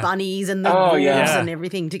 He's got the bunnies and the wolves and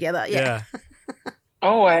everything together. Yeah.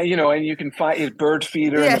 And you can find his bird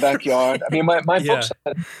feeder in the backyard. I mean, my folks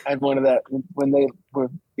had one of that when they were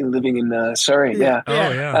living in Surrey.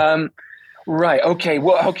 Right. Okay.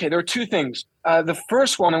 Well, okay. There are two things. The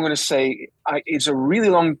first one I'm going to say is a really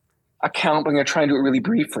long account, but I'm going to try and do it really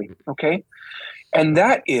briefly. Okay. And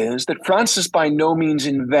that is that Francis by no means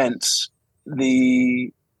invents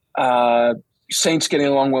the saints getting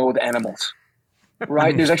along well with animals.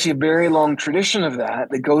 Right. There's actually a very long tradition of that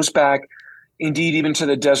goes back, indeed, even to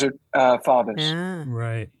the Desert Fathers. Yeah.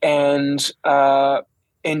 Right.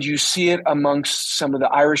 And you see it amongst some of the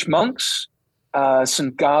Irish monks.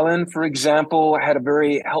 St. Gallen, for example, had a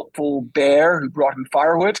very helpful bear who brought him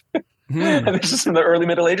firewood. And this is in the early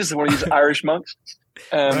Middle Ages, one of these Irish monks.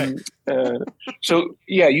 There's a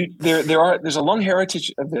long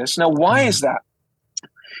heritage of this. Now, why is that?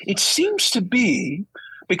 It seems to be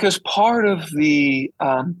because part of the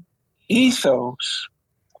ethos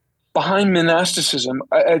behind monasticism,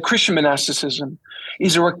 Christian monasticism,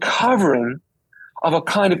 is a recovering of a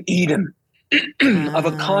kind of Eden, of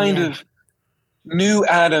a kind of new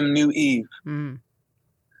Adam, new Eve.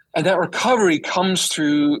 And that recovery comes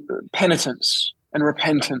through penitence and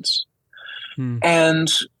repentance. And,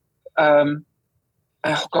 I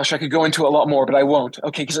could go into a lot more, but I won't.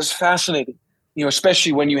 Okay, because it's fascinating,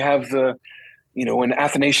 especially when you have when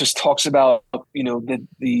Athanasius talks about,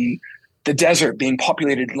 the desert being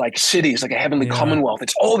populated like cities, like a heavenly commonwealth.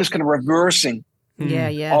 It's all this kind of reversing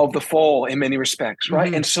of the fall in many respects,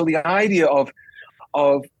 right? And so the idea of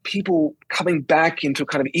people coming back into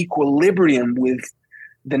kind of equilibrium with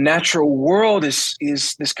the natural world is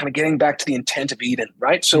this kind of getting back to the intent of Eden,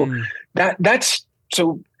 right? So that's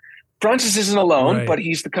Francis isn't alone, but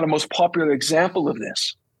he's the kind of most popular example of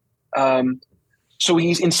this. So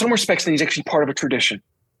he's in some respects, then he's actually part of a tradition.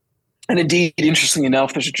 And indeed, interestingly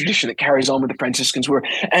enough, there's a tradition that carries on with the Franciscans where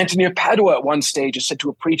Anthony of Padua at one stage is said to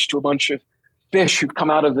have preached to a bunch of fish who've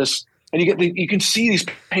come out of this. And you can see these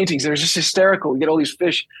paintings. They're just hysterical. You get all these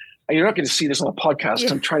fish. And you're not going to see this on a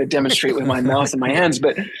podcast. I'm trying to demonstrate with my mouth and my hands.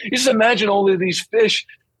 But you just imagine all of these fish,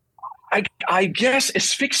 I guess,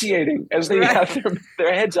 asphyxiating as they have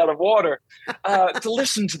their heads out of water to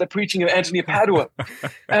listen to the preaching of Anthony of Padua.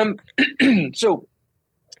 So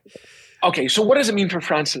what does it mean for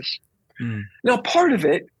Francis? Now, part of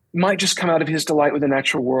it might just come out of his delight with the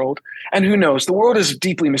natural world. And who knows? The world is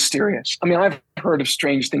deeply mysterious. I mean, I've heard of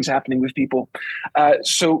strange things happening with people.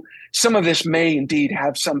 So some of this may indeed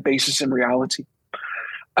have some basis in reality.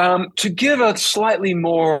 To give a slightly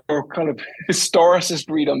more kind of historicist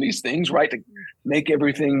read on these things, right? To make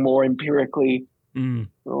everything more empirically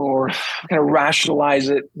or kind of rationalize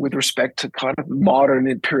it with respect to kind of modern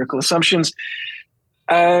empirical assumptions.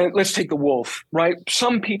 Let's take the wolf, right?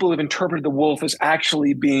 Some people have interpreted the wolf as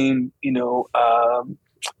actually being, I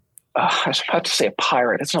was about to say a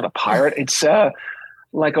pirate. It's not a pirate. It's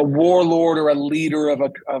like a warlord or a leader of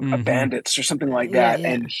a bandits or something like that.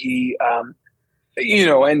 And he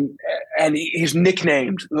and he's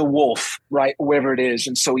nicknamed the Wolf, right? Whatever it is.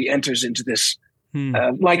 And so he enters into this,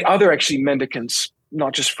 like other actually mendicants,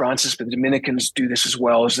 not just Francis, but the Dominicans do this as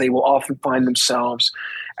well, as they will often find themselves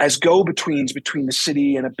as go-betweens between the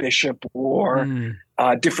city and a bishop or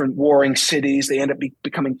different warring cities. They end up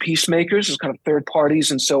becoming peacemakers as kind of third parties.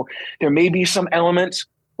 And so there may be some element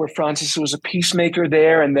where Francis was a peacemaker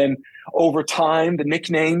there, and then over time the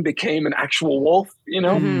nickname became an actual wolf,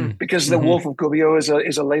 because the Wolf of Gubbio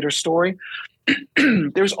is a later story.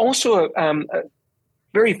 There's also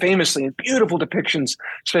very famously and beautiful depictions,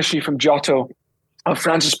 especially from Giotto, of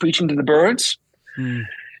Francis preaching to the birds.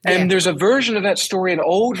 And there's a version of that story, an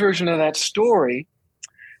old version of that story.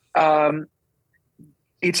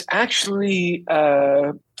 It's actually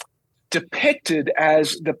depicted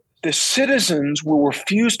as the citizens will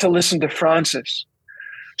refuse to listen to Francis.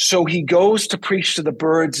 So he goes to preach to the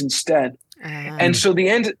birds instead. And so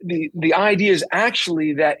the idea is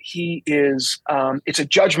actually that he is, it's a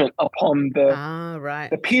judgment upon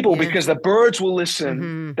the people, because the birds will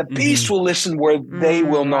listen, the beast will listen where they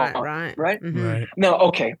will not, right? Now,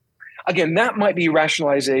 okay, again, that might be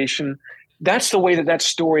rationalization. That's the way that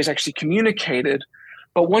story is actually communicated.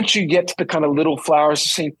 But once you get to the kind of little flowers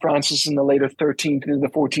of St. Francis in the later 13th into the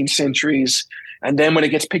 14th centuries, and then when it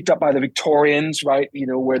gets picked up by the Victorians, right,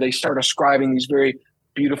 where they start ascribing these very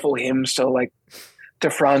beautiful hymns to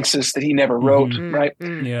Francis that he never wrote, right?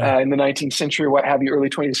 In the 19th century, what have you, early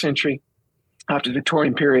 20th century, after the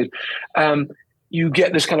Victorian period, you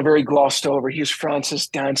get this kind of very glossed over. Here's Francis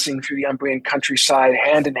dancing through the Umbrian countryside,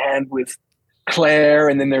 hand in hand with Clare,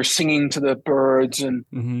 and then they're singing to the birds and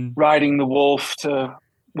riding the wolf to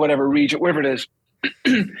whatever region, wherever it is.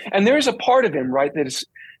 And there's a part of him, right,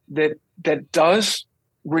 that does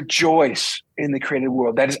rejoice in the created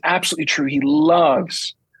world. That is absolutely true. He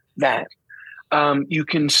loves that. You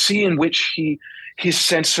can see in which his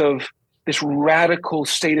sense of this radical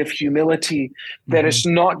state of humility that is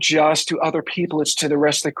not just to other people, it's to the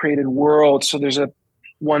rest of the created world. So there's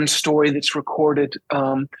one story that's recorded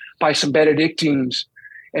by some Benedictines,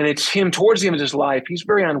 and it's him towards the end of his life. He's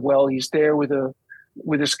very unwell. He's there with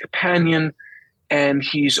his companion, and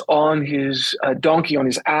he's on his donkey, on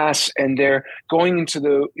his ass, and they're going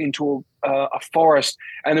into a forest,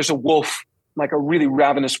 and there's a wolf, like a really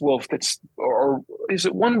ravenous wolf. Or is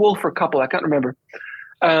it one wolf or a couple? I can't remember.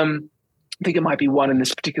 I think it might be one in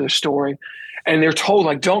this particular story. And they're told,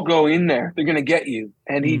 like, don't go in there. They're going to get you.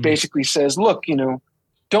 And he basically says, look,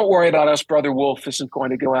 don't worry about us. Brother Wolf isn't going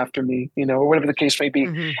to go after me, or whatever the case may be.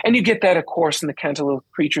 And you get that, of course, in the Canto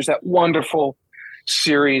of Creatures, that wonderful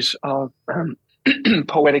series of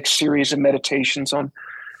poetic series of meditations on,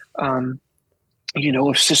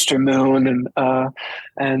 of Sister Moon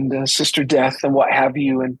and Sister Death and what have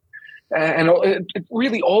you. And it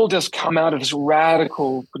really all does come out of this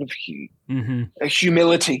radical kind of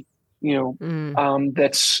humility,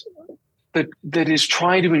 that is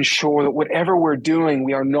trying to ensure that whatever we're doing,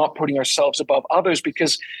 we are not putting ourselves above others,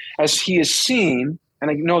 because as he is seen, and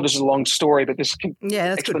I know this is a long story, but this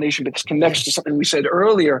explanation, but this connects to something we said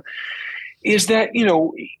earlier, is that,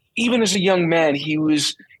 even as a young man, he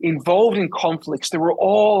was involved in conflicts that were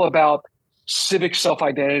all about civic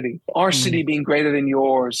self-identity, our city being greater than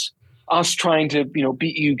yours, us trying to,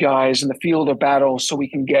 beat you guys in the field of battle so we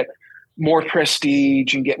can get more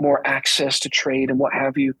prestige and get more access to trade and what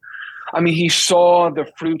have you. I mean, he saw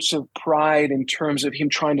the fruits of pride in terms of him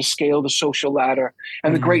trying to scale the social ladder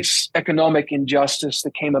and the great economic injustice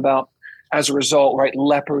that came about as a result, right?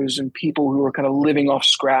 Lepers and people who were kind of living off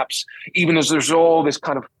scraps, even as there's all this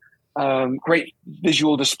kind of great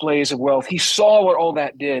visual displays of wealth. He saw what all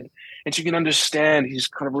that did. And so you can understand his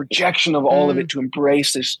kind of rejection of all of it to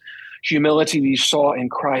embrace this humility that he saw in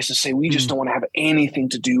Christ and say, we just don't want to have anything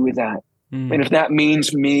to do with that. And if that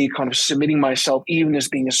means me kind of submitting myself, even as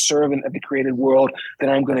being a servant of the created world, then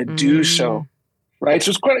I'm going to do so. Right.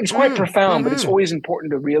 So it's quite profound, but it's always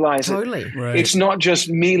important to realize that it's not just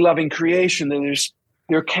me loving creation.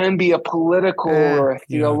 There can be a political or a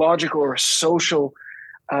theological or a social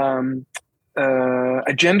agenda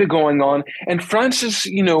going on. And Francis,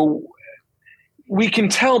 we can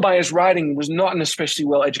tell by his writing, was not an especially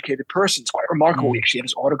well-educated person. It's quite remarkable. We actually have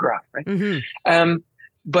his autograph, right?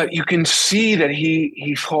 But you can see that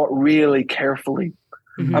he thought really carefully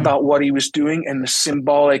about what he was doing and the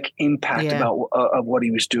symbolic impact of what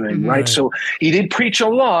he was doing, right? So he did preach a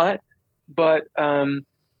lot, but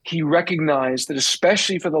he recognized that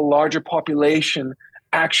especially for the larger population,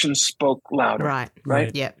 action spoke louder,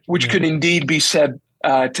 right? Yeah, which could indeed be said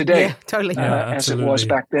today, totally, as it was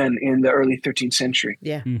back then in the early 13th century.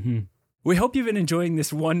 We hope you've been enjoying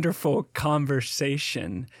this wonderful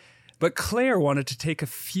conversation. But Claire wanted to take a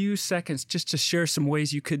few seconds just to share some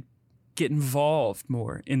ways you could get involved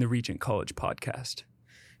more in the Regent College podcast.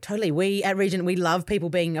 Totally. We at Regent, we love people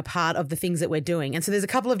being a part of the things that we're doing. And so there's a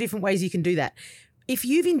couple of different ways you can do that. If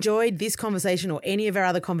you've enjoyed this conversation or any of our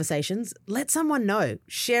other conversations, let someone know.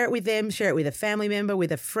 Share it with them, share it with a family member,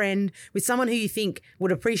 with a friend, with someone who you think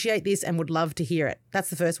would appreciate this and would love to hear it. That's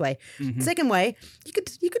the first way. Mm-hmm. Second way, you could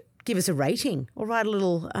give us a rating or write a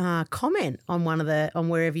little comment on on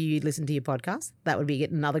wherever you listen to your podcast. That would be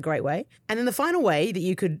another great way. And then the final way that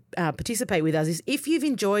you could participate with us is if you've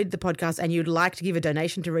enjoyed the podcast and you'd like to give a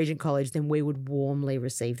donation to Regent College, then we would warmly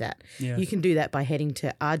receive that. Yes. You can do that by heading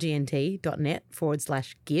to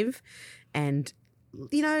rgnt.net/give. And,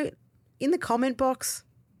 in the comment box,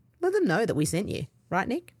 let them know that we sent you. Right,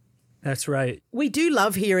 Nick? That's right. We do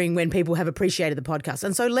love hearing when people have appreciated the podcast.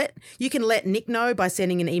 And so you can let Nick know by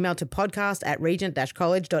sending an email to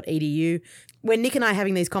podcast@regent-college.edu. When Nick and I are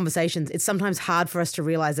having these conversations, it's sometimes hard for us to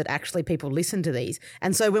realize that actually people listen to these.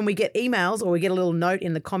 And so when we get emails or we get a little note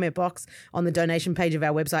in the comment box on the donation page of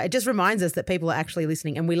our website, it just reminds us that people are actually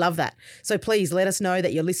listening, and we love that. So please let us know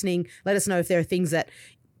that you're listening. Let us know if there are things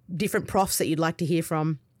different profs that you'd like to hear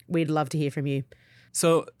from. We'd love to hear from you.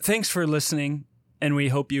 So thanks for listening. And we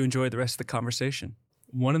hope you enjoy the rest of the conversation.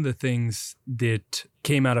 One of the things that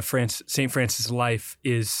came out of St. Francis' life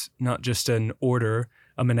is not just an order,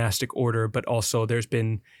 a monastic order, but also there's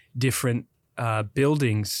been different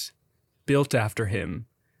buildings built after him,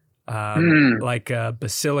 like a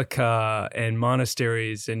basilica and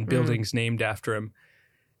monasteries and buildings named after him.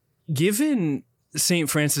 Given St.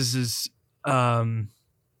 Francis's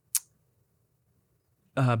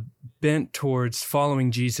bent towards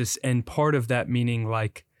following Jesus, and part of that meaning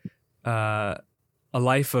like a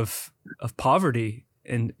life of poverty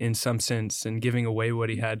in some sense and giving away what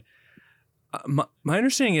he had. My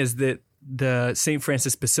understanding is that the St.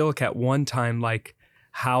 Francis Basilica at one time like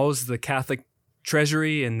housed the Catholic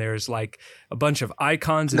treasury, and there's like a bunch of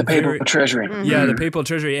icons. The papal treasury. Mm-hmm. Yeah, the papal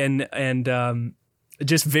treasury, and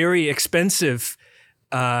just very expensive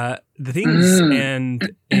things.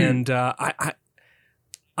 And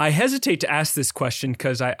I hesitate to ask this question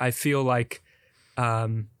because I feel like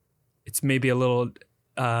it's maybe a little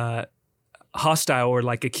hostile or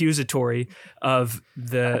like accusatory of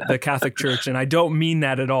the Catholic Church, and I don't mean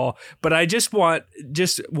that at all. But I just want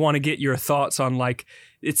to get your thoughts on, like,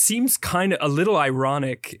 it seems kind of a little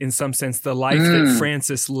ironic in some sense, the life that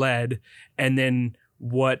Francis led, and then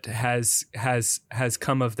what has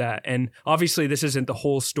come of that. And obviously this isn't the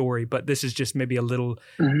whole story, but this is just maybe a little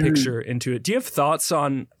picture into it. Do you have thoughts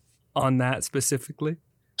on that specifically?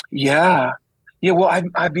 Yeah. Well,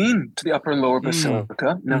 I've been to the Upper and Lower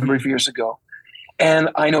Basilica a number of years ago, and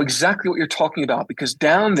I know exactly what you're talking about, because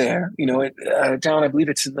down there, I believe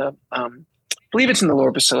it's in the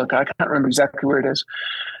Lower Basilica. I can't remember exactly where it is,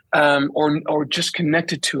 or just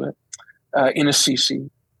connected to it in Assisi,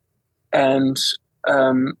 and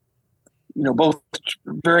both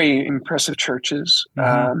very impressive churches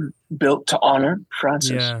built to honor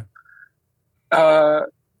Francis. Yeah.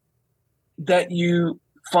 That you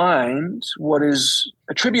find what is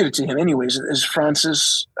attributed to him, anyways, is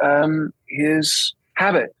Francis, his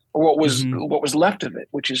habit, or what was left of it,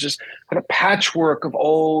 which is just kind of patchwork of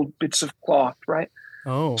old bits of cloth, right?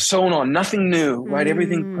 Oh, sewn on, nothing new, right?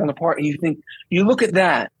 Everything torn apart, and you look at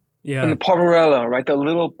that, and the Poverello, right, the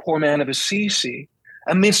little poor man of Assisi,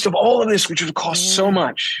 amidst of all of this, which would cost so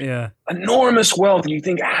much, enormous wealth, and you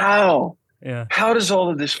think, how does all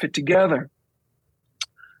of this fit together?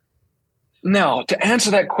 Now, to answer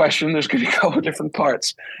that question, there's going to be a couple of different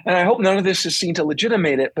parts. And I hope none of this is seen to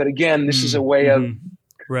legitimate it. But again, this is a way of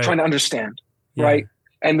trying to understand, right?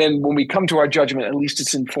 And then when we come to our judgment, at least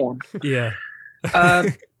it's informed. Yeah.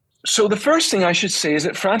 So the first thing I should say is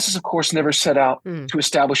that Francis, of course, never set out to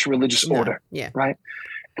establish a religious order, right?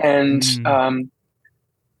 And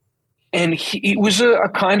it was a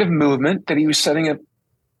kind of movement that he was setting up,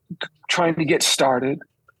 trying to get started.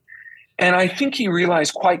 And I think he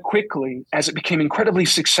realized quite quickly, as it became incredibly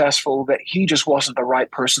successful, that he just wasn't the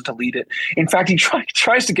right person to lead it. In fact, he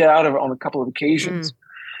tries to get out of it on a couple of occasions.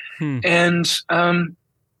 And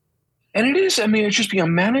it is, it's just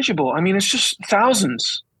beyond manageable. It's just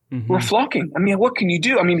thousands who are flocking. What can you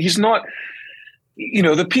do? He's not,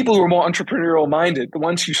 the people who are more entrepreneurial minded, the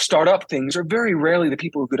ones who start up things, are very rarely the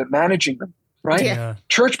people who are good at managing them. Right? Yeah.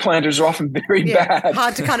 Church planters are often very bad.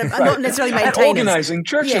 Hard to kind of not necessarily maintain. Organizing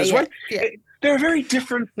churches, right? Yeah. They're a very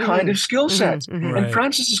different kind of skill set. And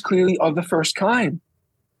Francis is clearly of the first kind.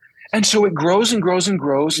 And so it grows and grows and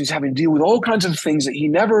grows. He's having to deal with all kinds of things that he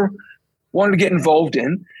never wanted to get involved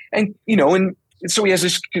in. And, and so he has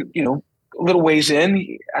this, little ways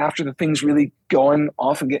in, after the thing's really going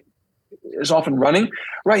off and is off and running,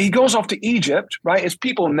 right? He goes off to Egypt, right? As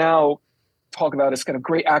people now talk about as kind of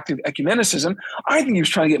great active ecumenicism, I think he was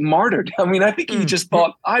trying to get martyred. I mean, I think he just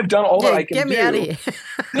thought, I've done all that I can do. Get me out of here.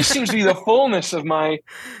 This seems to be the fullness of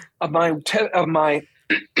of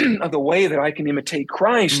the way that I can imitate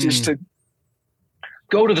Christ is to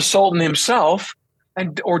go to the Sultan himself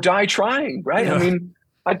or die trying, right? Yeah. I mean,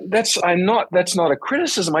 that's not a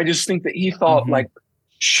criticism. I just think that he thought like,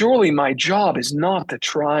 surely my job is not to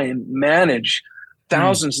try and manage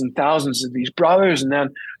thousands and thousands of these brothers. And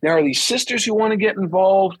then there are these sisters who want to get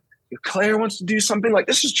involved. If Claire wants to do something, like,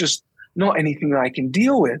 this is just not anything that I can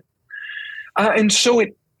deal with. And so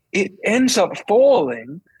it ends up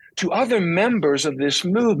falling to other members of this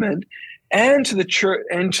movement and to the church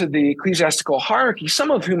and to the ecclesiastical hierarchy,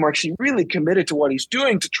 some of whom are actually really committed to what he's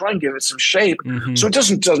doing to try and give it some shape. So it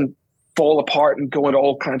doesn't fall apart and go into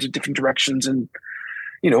all kinds of different directions and,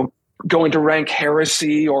 go into rank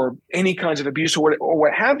heresy or any kinds of abuse or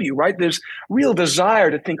what have you, right? There's real desire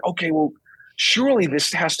to think, okay, well, surely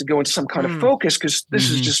this has to go into some kind of focus, because this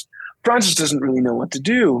is just, Francis doesn't really know what to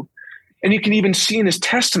do. And you can even see in his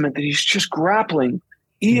testament that he's just grappling,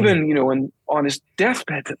 even, on his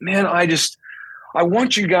deathbed, that, man, I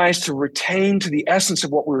want you guys to retain to the essence of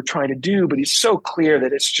what we were trying to do, but he's so clear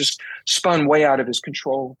that it's just spun way out of his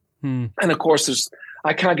control. And of course,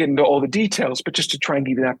 I can't get into all the details, but just to try and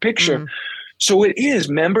give you that picture. So it is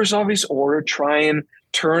members of his order try and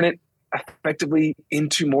turn it effectively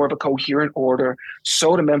into more of a coherent order.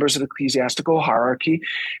 So do members of the ecclesiastical hierarchy.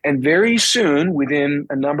 And very soon, within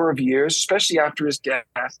a number of years, especially after his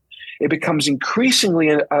death, it becomes increasingly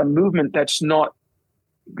a movement that's no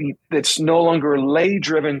longer a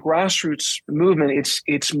lay-driven grassroots movement.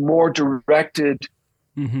 It's more directed.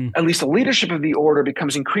 At least the leadership of the order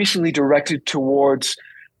becomes increasingly directed towards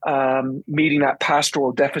meeting that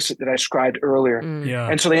pastoral deficit that I described earlier.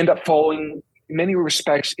 And so they end up following, in many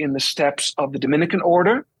respects, in the steps of the Dominican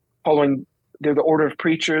order, they're the order of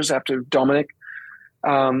preachers after Dominic,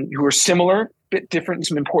 who are similar, a bit different in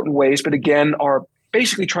some important ways, but again, are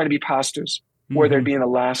basically trying to be pastors, where there'd be in a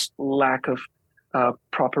lack of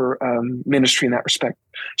proper ministry in that respect.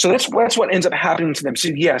 So that's what ends up happening to them. So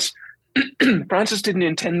yes, Francis didn't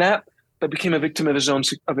intend that, but became a victim of his own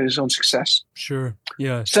success. Sure.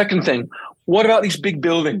 Yeah. Second thing, what about these big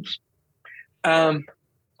buildings? One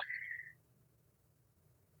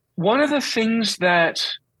of the things that,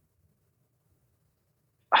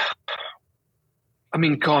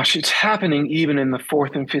 it's happening even in the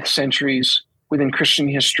 4th and 5th centuries within Christian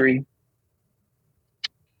history,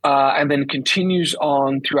 and then continues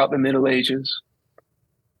on throughout the Middle Ages,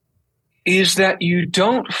 is that you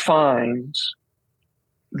don't find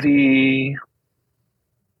the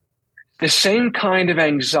same kind of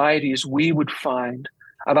anxiety as we would find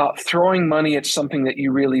about throwing money at something that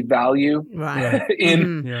you really value. Right.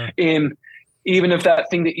 in even if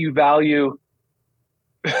that thing that you value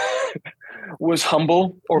was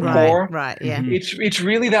humble or poor. Right. Yeah. It's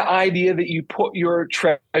really the idea that you put your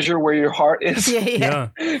treasure where your heart is. Yeah.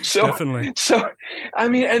 So definitely. So,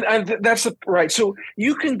 and that's right. So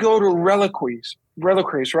you can go to reliquaries,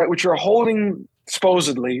 right, which are holding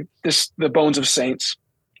supposedly the bones of saints,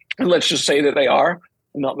 and let's just say that they are,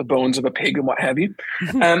 not the bones of a pig and what have you.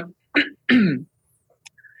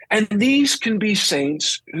 And these can be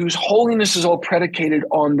saints whose holiness is all predicated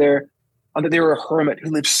on that they were a hermit who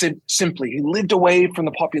lived simply, who lived away from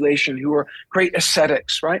the population, who were great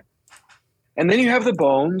ascetics, right? And then you have the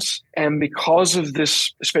bones, and because of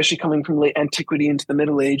this, especially coming from late antiquity into the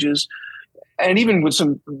Middle Ages, and even with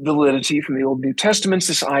some validity from the Old New Testaments,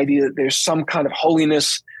 this idea that there's some kind of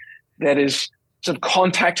holiness that is sort of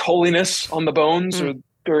contact holiness on the bones or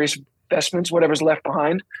various vestments, whatever's left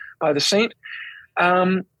behind by the saint,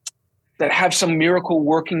 that have some miracle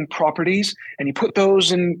working properties, and you put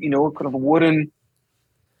those in, kind of a wooden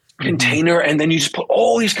container, and then you just put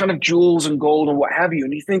all these kind of jewels and gold and what have you,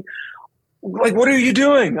 and you think, like, what are you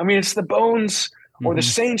doing? It's the bones or the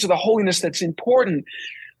saints or the holiness that's important.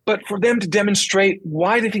 But for them to demonstrate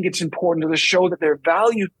why they think it's important, or to show that their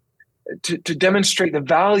value, to demonstrate the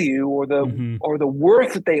value or the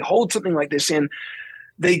worth that they hold something like this in,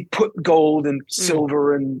 they put gold and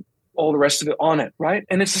silver and all the rest of it on it, right?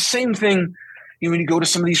 And it's the same thing, when you go to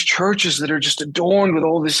some of these churches that are just adorned with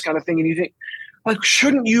all this kind of thing, and you think, like,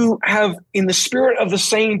 shouldn't you have, in the spirit of the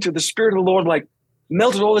saint or the spirit of the Lord, like,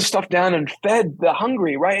 melted all this stuff down and fed the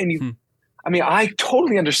hungry, right? And I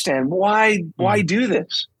totally understand why do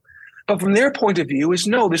this, but from their point of view is,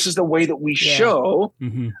 no, this is the way that we show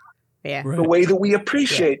the way that we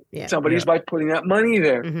appreciate somebody is by putting that money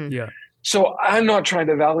there. So I'm not trying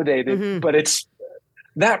to validate it, but it's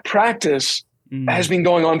that practice has been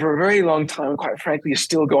going on for a very long time, and quite frankly, is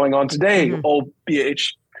still going on today, albeit it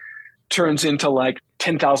turns into like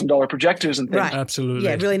 $10,000 projectors and things. Right. Absolutely.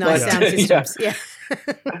 Yeah, really nice sound systems. Yeah.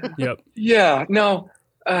 Yep. Yeah. Now,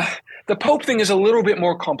 the Pope thing is a little bit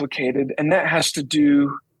more complicated, and that has to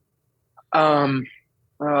do, so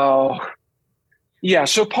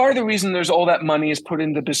part of the reason there's all that money is put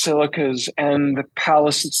into basilicas and the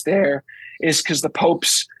palace that's there is because the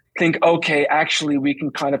popes think, okay, actually we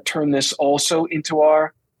can kind of turn this also into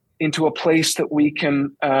a place that we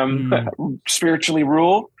can spiritually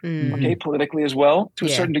rule, okay, politically as well to a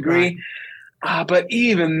certain degree. Right. But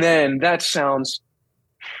even then, that sounds.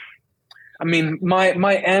 I mean,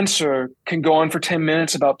 my answer can go on for 10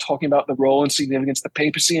 minutes about talking about the role and significance of the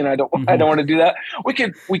papacy, and I don't want to do that. We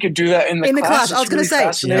could do that in the class. I was going to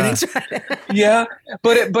say, yeah,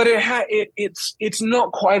 but it's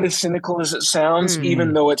not quite as cynical as it sounds,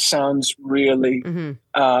 even though it sounds really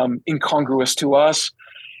incongruous to us.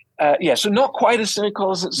 So not quite as cynical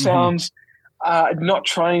as it sounds. Not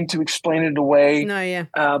trying to explain it away. No,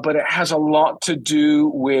 but it has a lot to do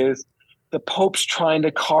with the popes trying to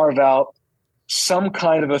carve out some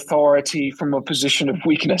kind of authority from a position of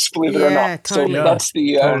weakness, believe it or not. Totally. So that's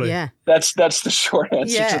the that's the short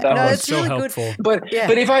answer to that one. It's so really helpful. Good.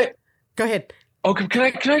 But if I go ahead. Okay,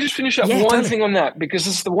 can I just finish up one thing on that, because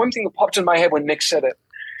this is the one thing that popped in my head when Nick said it.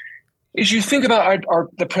 Is you think about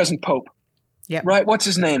the present Pope, right? What's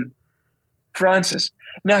his name? Francis.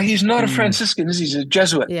 Now he's not a Franciscan; he's a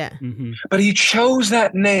Jesuit. Yeah. But he chose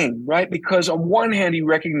that name, right? Because on one hand, he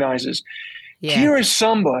recognizes here is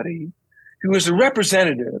somebody who is a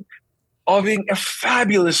representative of a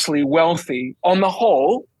fabulously wealthy, on the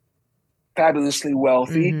whole, fabulously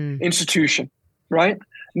wealthy institution, right?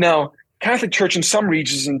 Now, Catholic Church in some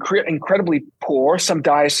regions is incredibly poor, some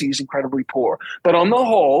dioceses incredibly poor, but on the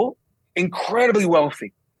whole, incredibly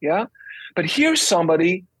wealthy, yeah? But here's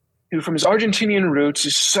somebody who, from his Argentinian roots,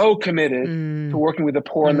 is so committed to working with the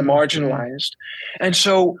poor and the marginalized. And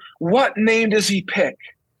so what name does he pick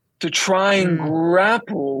to try and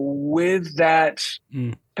grapple with that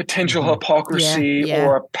potential hypocrisy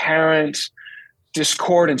or apparent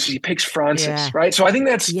discordance? He picks Francis, right? So I think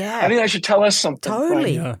I think that should tell us something.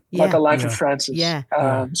 Totally. Right? Like the life of Francis.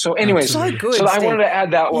 So anyways, so good, so I wanted to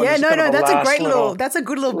add that one. Yeah, that's a great that's a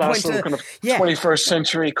good little point to kind of 21st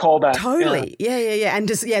century callback. Totally. Yeah. And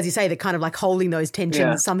just, as you say, they're kind of like holding those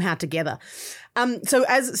tensions somehow together. So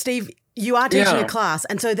as Steve, you are teaching a class,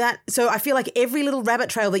 and so I feel like every little rabbit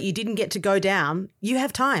trail that you didn't get to go down, you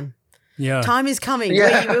have time. Yeah. Time is coming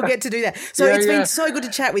where you will get to do that. So it's been so good to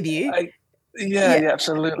chat with you.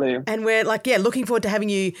 Absolutely. And we're looking forward to having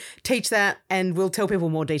you teach that, and we'll tell people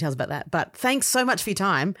more details about that. But thanks so much for your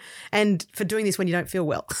time and for doing this when you don't feel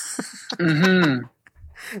well.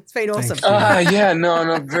 It's been awesome.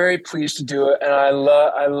 I'm very pleased to do it, and I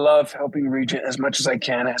love helping Regent as much as I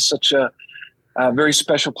can. It has such a very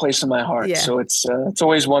special place in my heart. Yeah. So it's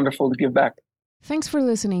always wonderful to give back. Thanks for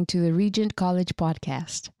listening to the Regent College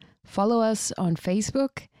podcast. Follow us on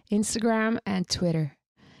Facebook, Instagram, and Twitter.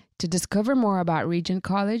 To discover more about Regent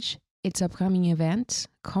College, its upcoming events,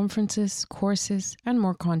 conferences, courses, and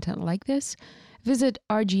more content like this, visit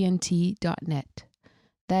rgnt.net.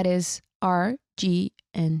 That is rgnt.net.